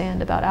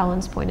understand about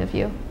Alan's point of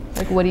view.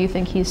 Like, what do you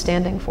think he's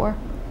standing for?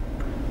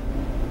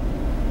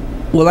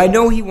 Well, I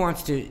know he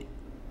wants to.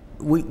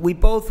 We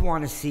both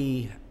want to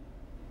see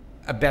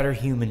a better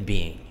human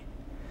being.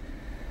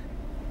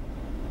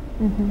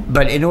 Mm-hmm.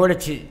 But in order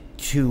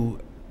to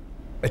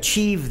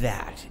achieve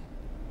that,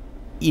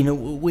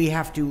 we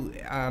have to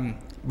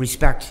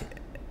respect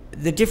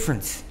the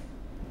difference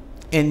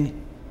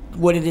in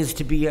what it is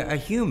to be a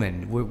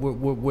human.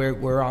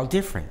 We're all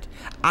different.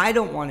 I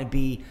don't want to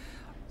be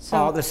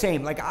all the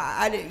same. Like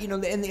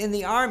in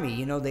the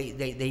army,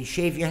 they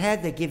shave your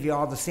head, they give you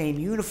all the same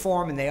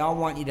uniform, and they all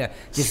want you to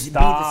just be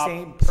the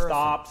same person.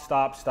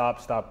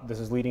 Stop. This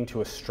is leading to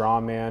a straw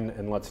man,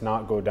 and let's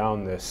not go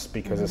down this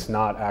because it's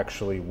not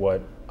actually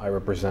what I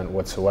represent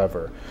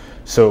whatsoever.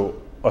 So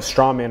a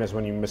straw man is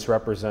when you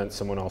misrepresent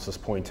someone else's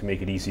point to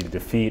make it easy to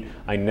defeat.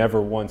 I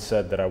never once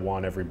said that I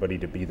want everybody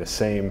to be the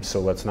same, so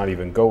let's not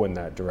even go in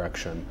that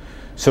direction.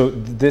 So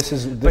this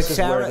is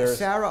where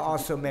Sara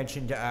also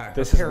mentioned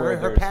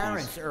her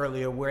parents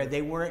earlier, where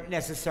they weren't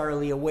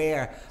necessarily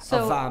aware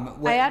of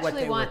what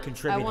they were contributing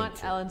to. I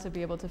want Alan to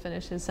be able to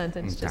finish his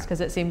sentence, just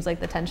because it seems like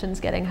the tension's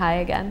getting high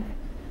again.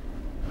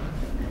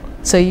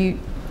 So you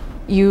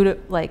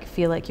like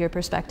feel like your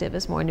perspective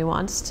is more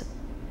nuanced,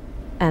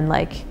 and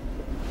like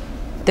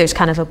there's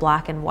kind of a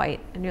black and white,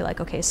 and you're like,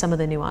 okay, some of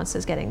the nuance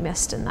is getting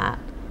missed in that.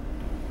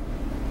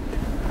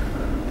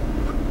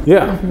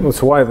 Yeah,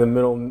 that's why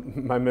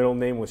my middle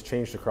name was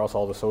changed across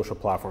all the social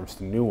platforms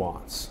to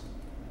Nuance.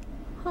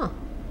 Huh.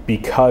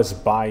 Because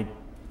by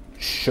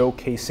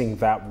showcasing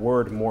that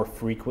word more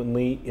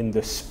frequently in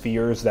the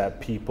spheres that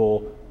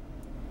people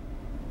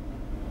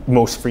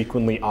most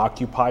frequently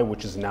occupy,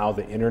 which is now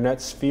the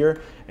internet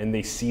sphere, and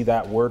they see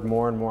that word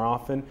more and more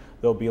often,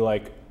 they'll be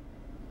like,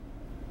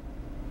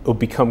 it'll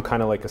become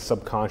kind of like a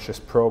subconscious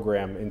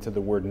program into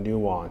the word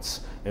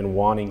nuance, and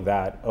wanting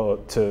that for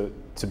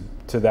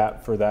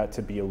that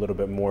to be a little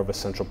bit more of a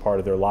central part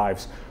of their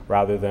lives,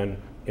 rather than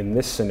in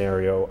this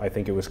scenario. I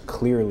think it was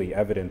clearly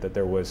evident that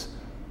there was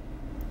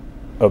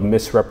a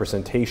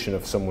misrepresentation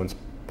of someone's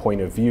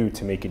point of view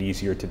to make it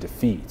easier to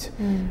defeat,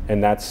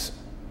 and that's.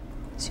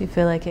 So you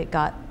feel like it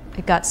got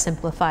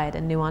simplified,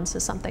 and nuance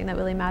is something that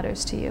really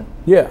matters to you.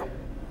 Yeah.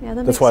 Yeah,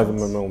 that's why my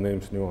middle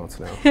name's Nuance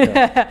now.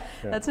 Yeah.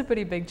 That's a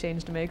pretty big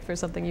change to make for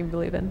something you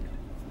believe in.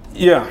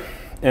 Yeah,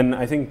 and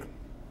I think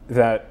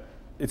that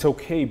it's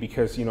okay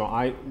because, you know,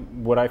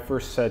 what I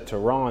first said to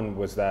Ron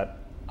was that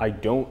I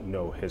don't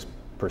know his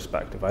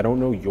perspective. I don't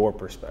know your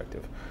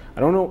perspective. I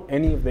don't know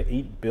any of the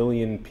 8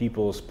 billion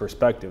people's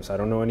perspectives. I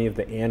don't know any of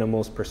the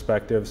animals'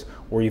 perspectives,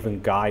 or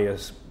even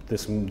Gaia's,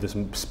 this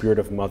spirit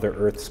of Mother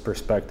Earth's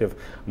perspective.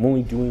 I'm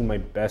only doing my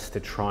best to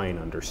try and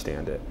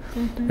understand it.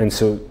 And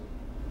so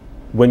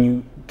when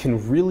you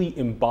can really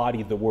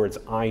embody the words,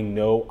 I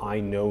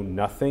know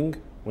nothing,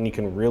 when you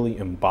can really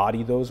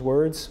embody those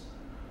words,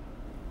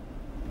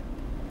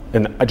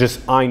 and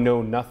I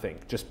know nothing,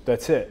 just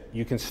that's it.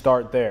 You can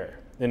start there.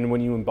 And when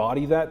you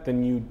embody that,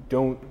 then you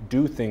don't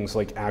do things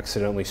like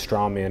accidentally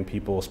strawman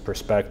people's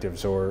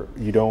perspectives, or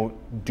you don't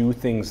do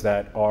things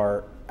that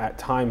are, at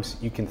times,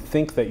 you can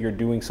think that you're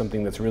doing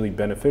something that's really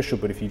beneficial,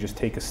 but if you just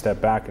take a step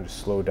back and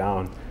just slow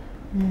down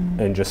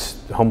and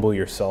just humble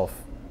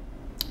yourself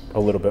a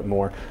little bit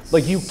more.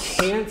 Like, you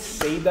can't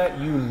say that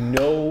you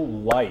know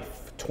life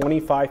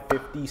 25,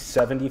 50,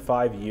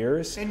 75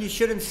 years. And you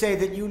shouldn't say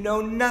that you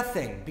know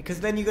nothing, because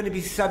then you're going to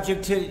be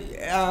subject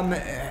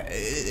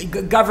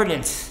to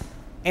governance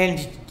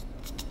and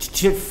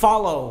to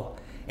follow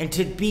and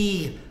to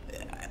be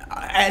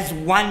as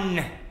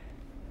one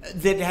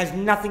that has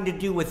nothing to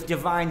do with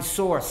divine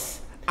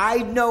source. I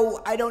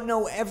don't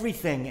know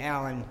everything,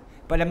 Alan,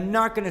 but I'm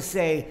not going to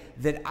say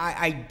that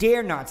I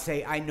dare not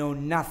say I know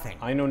nothing.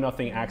 I know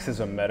nothing acts as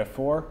a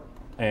metaphor,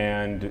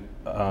 and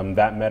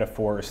that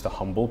metaphor is to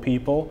humble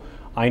people.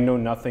 I know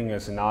nothing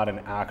is not an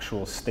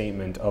actual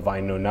statement of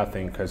I know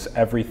nothing, because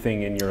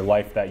everything in your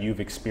life that you've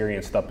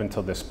experienced up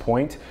until this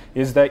point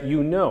is that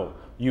you know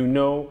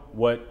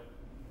where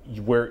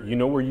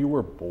you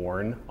were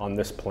born on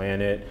this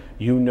planet.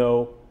 You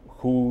know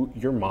who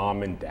your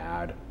mom and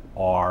dad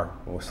are,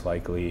 most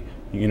likely.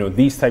 You know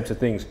these types of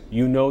things.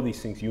 You know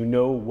these things. You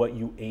know what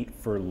you ate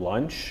for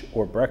lunch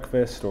or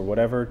breakfast or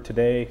whatever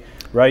today,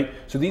 right?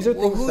 So these are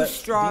things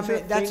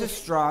that's a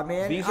straw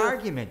man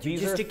argument. You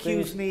just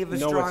accused me of a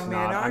strong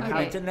man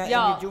argument, and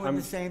you're doing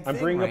the same thing.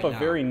 I'm bringing up a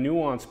very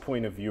nuanced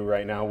point of view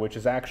right now, which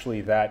is actually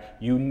that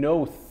you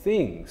know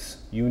things,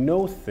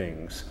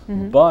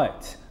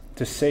 but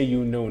to say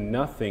you know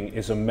nothing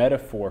is a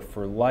metaphor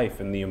for life,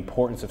 and the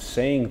importance of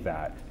saying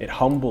that, it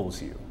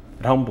humbles you.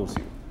 It humbles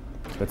you.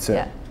 That's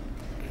it.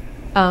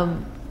 Yeah.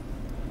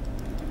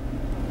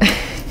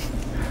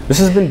 This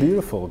has been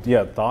beautiful.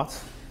 Yeah,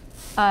 thoughts?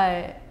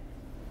 I'm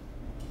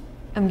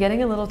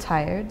getting a little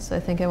tired, so I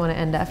think I want to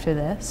end after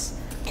this.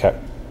 Okay.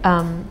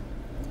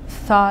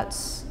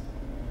 Thoughts.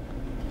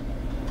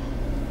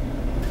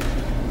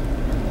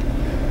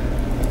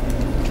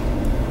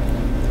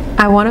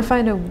 I want to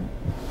find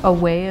a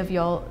way of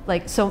y'all,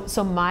 like,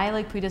 so my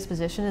like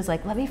predisposition is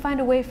like, let me find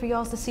a way for you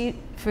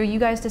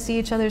guys to see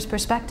each other's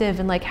perspective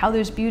and like how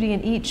there's beauty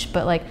in each.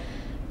 But like,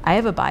 I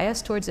have a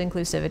bias towards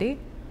inclusivity,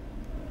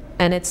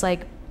 and it's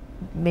like,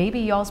 maybe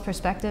y'all's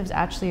perspectives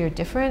actually are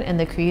different, and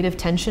the creative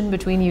tension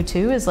between you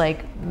two is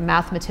like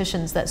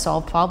mathematicians that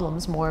solve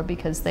problems more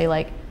because they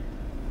like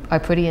are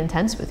pretty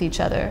intense with each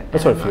other.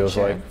 That's what it feels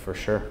like, for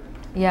sure.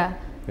 Yeah.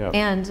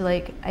 And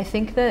like, I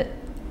think that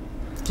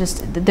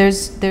just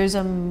there's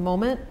a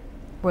moment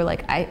where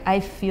like I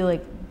feel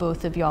like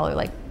both of y'all are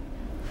like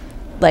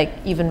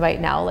even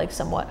right now, like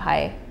somewhat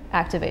high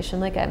activation.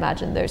 Like, I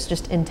imagine there's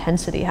just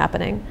intensity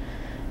happening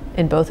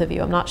in both of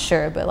you. I'm not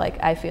sure, but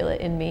like I feel it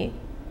in me.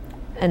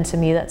 And to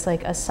me, that's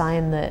like a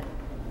sign that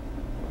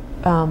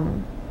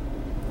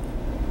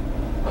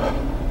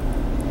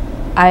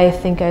I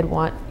think I'd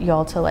want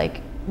y'all to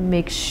like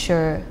make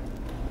sure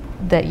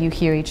that you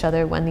hear each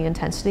other when the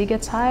intensity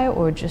gets high,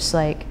 or just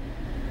like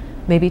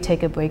maybe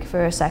take a break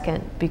for a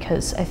second,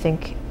 because I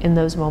think in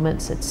those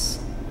moments it's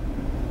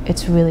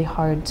really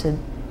hard to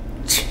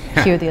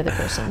hear the other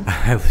person.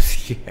 I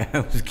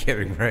was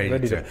getting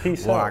ready to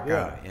walk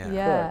out.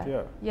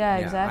 Yeah,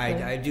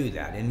 exactly. I do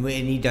that, and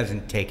he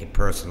doesn't take it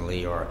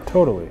personally or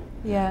totally.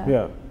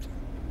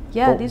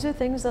 Yeah, these are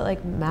things that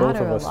like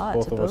matter a lot to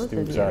both of you. Both of us do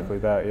exactly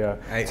that, yeah.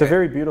 It's a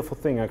very beautiful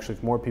thing, actually.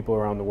 If more people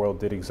around the world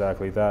did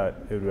exactly that,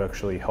 it would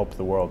actually help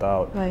the world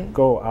out. Right.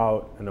 Go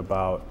out and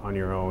about on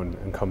your own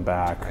and come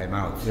back. Time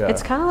out. Yeah.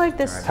 It's kind of like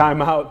this.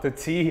 Time out, the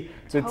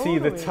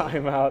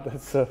time out.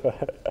 That's so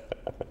bad.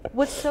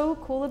 What's so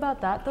cool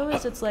about that though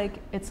is it's like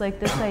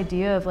this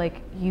idea of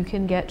like you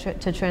can get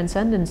to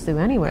transcendence through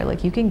anywhere.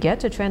 Like, you can get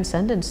to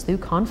transcendence through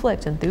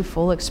conflict and through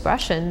full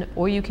expression,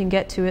 or you can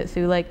get to it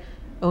through like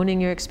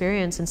owning your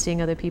experience and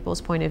seeing other people's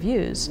point of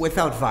views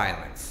without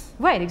violence.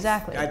 Right,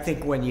 exactly. I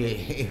think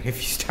if you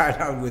start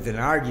out with an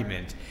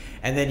argument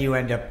and then you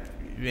end up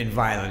in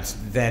violence,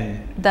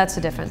 then that's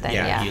a different thing.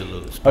 Yeah, you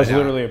lose. I was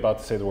literally about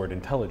to say the word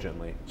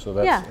intelligently, so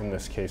that's in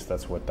this case,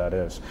 that's what that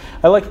is.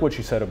 I like what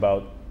you said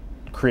about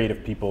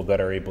creative people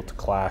that are able to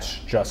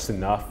clash just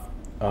enough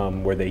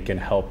where they can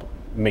help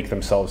make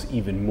themselves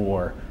even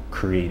more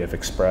creative,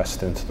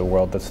 expressed into the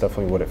world. That's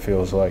definitely what it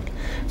feels like.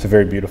 It's a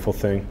very beautiful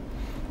thing.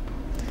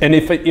 And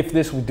if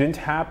this didn't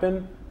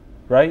happen,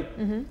 right?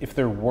 If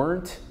there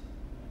weren't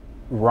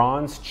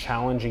Ron's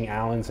challenging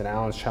Alan's and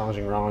Alan's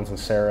challenging Ron's and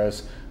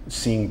Sarah's,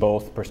 seeing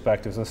both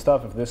perspectives and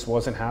stuff, if this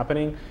wasn't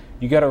happening,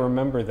 you got to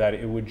remember that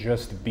it would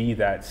just be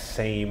that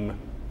same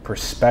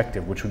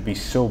perspective, which would be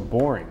so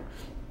boring.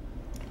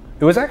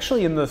 It was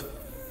actually in the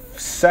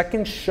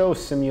second show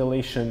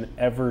simulation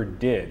ever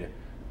did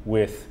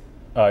with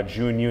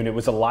Jun Yoon. It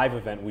was a live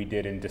event we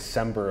did in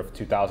December of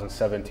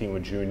 2017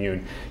 with Jun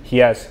Yoon. He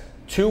has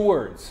 2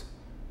 words.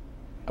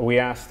 We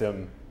asked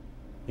him,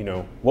 you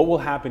know, what will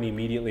happen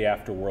immediately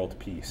after world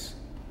peace?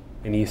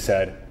 And he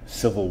said,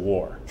 civil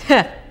war.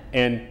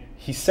 And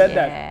he said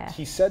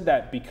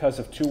that because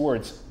of 2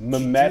 words,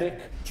 mimetic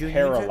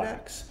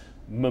parallax.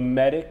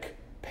 Mimetic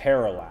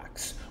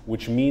parallax,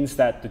 which means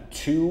that the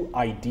 2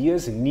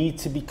 ideas need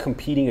to be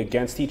competing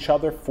against each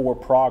other for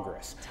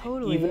progress.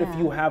 Totally, Even if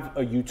you have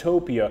a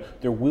utopia,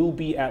 there will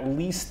be at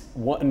least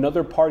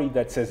another party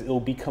that says it'll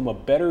become a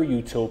better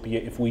utopia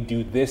if we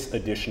do this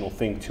additional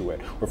thing to it,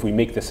 or if we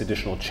make this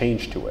additional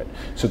change to it.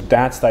 So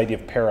that's the idea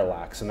of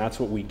parallax, and that's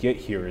what we get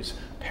here is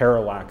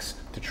parallax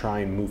to try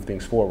and move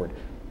things forward.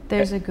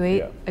 There's a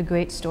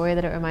great story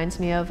that it reminds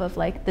me of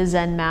like the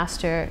Zen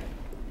master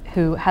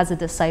who has a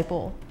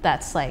disciple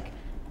that's like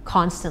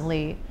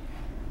constantly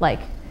like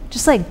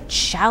just like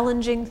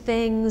challenging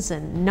things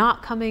and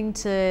not coming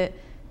to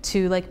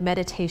like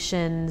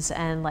meditations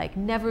and like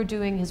never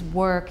doing his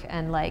work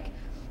and like,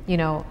 you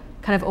know,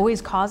 kind of always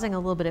causing a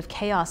little bit of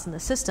chaos in the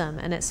system.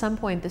 And at some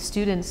point the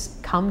students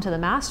come to the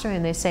master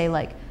and they say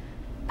like,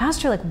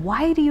 master, like,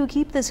 why do you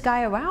keep this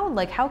guy around?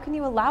 Like, how can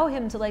you allow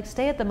him to like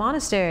stay at the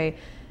monastery?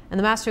 And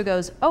the master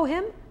goes, oh,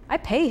 him? I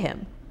pay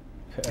him.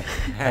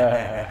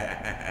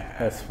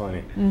 That's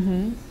funny.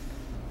 Mm-hmm.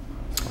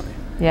 That's funny.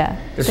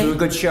 Yeah. This was a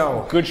good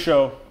show. Good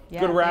show. Yeah,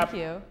 good wrap.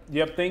 thank you.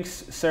 Yep. Thanks,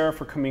 Sarah,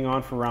 for coming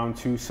on for round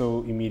 2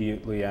 so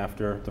immediately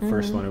after the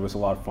first one. It was a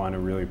lot of fun. I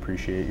really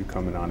appreciate you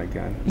coming on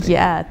again.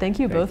 Thank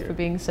you both for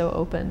being so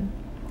open.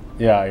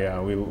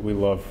 Yeah, we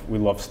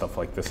love stuff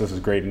like this. This is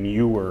great. And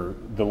you were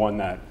the one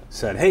that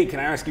said, "Hey,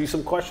 can I ask you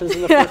some questions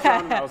in the first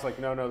round?" And I was like,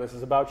 "No, this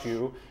is about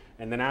you."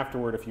 And then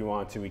afterward, if you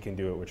want to, we can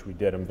do it, which we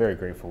did. I'm very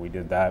grateful we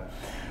did that.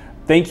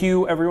 Thank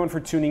you, everyone, for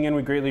tuning in.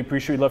 We greatly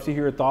appreciate it. We'd love to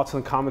hear your thoughts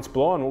in the comments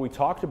below on what we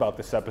talked about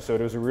this episode.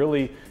 It was a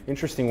really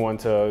interesting one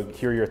to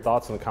hear your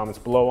thoughts in the comments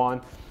below on.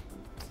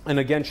 And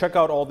again, check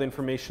out all the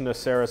information to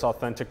Sarah's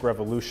Authentic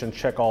Revolution.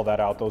 Check all that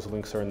out. Those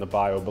links are in the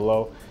bio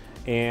below.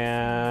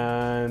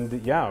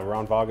 And yeah,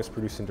 Ron Vargas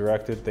produced and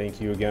directed. Thank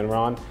you again,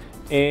 Ron.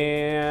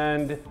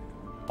 And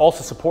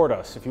also support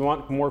us. If you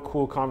want more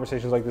cool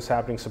conversations like this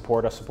happening,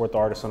 support us, support the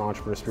artists and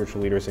entrepreneurs,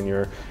 spiritual leaders in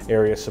your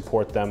area,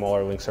 support them. All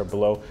our links are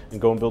below. And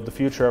go and build the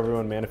future,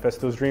 everyone.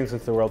 Manifest those dreams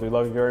into the world. We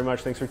love you very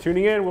much. Thanks for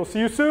tuning in. We'll see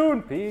you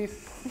soon.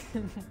 Peace.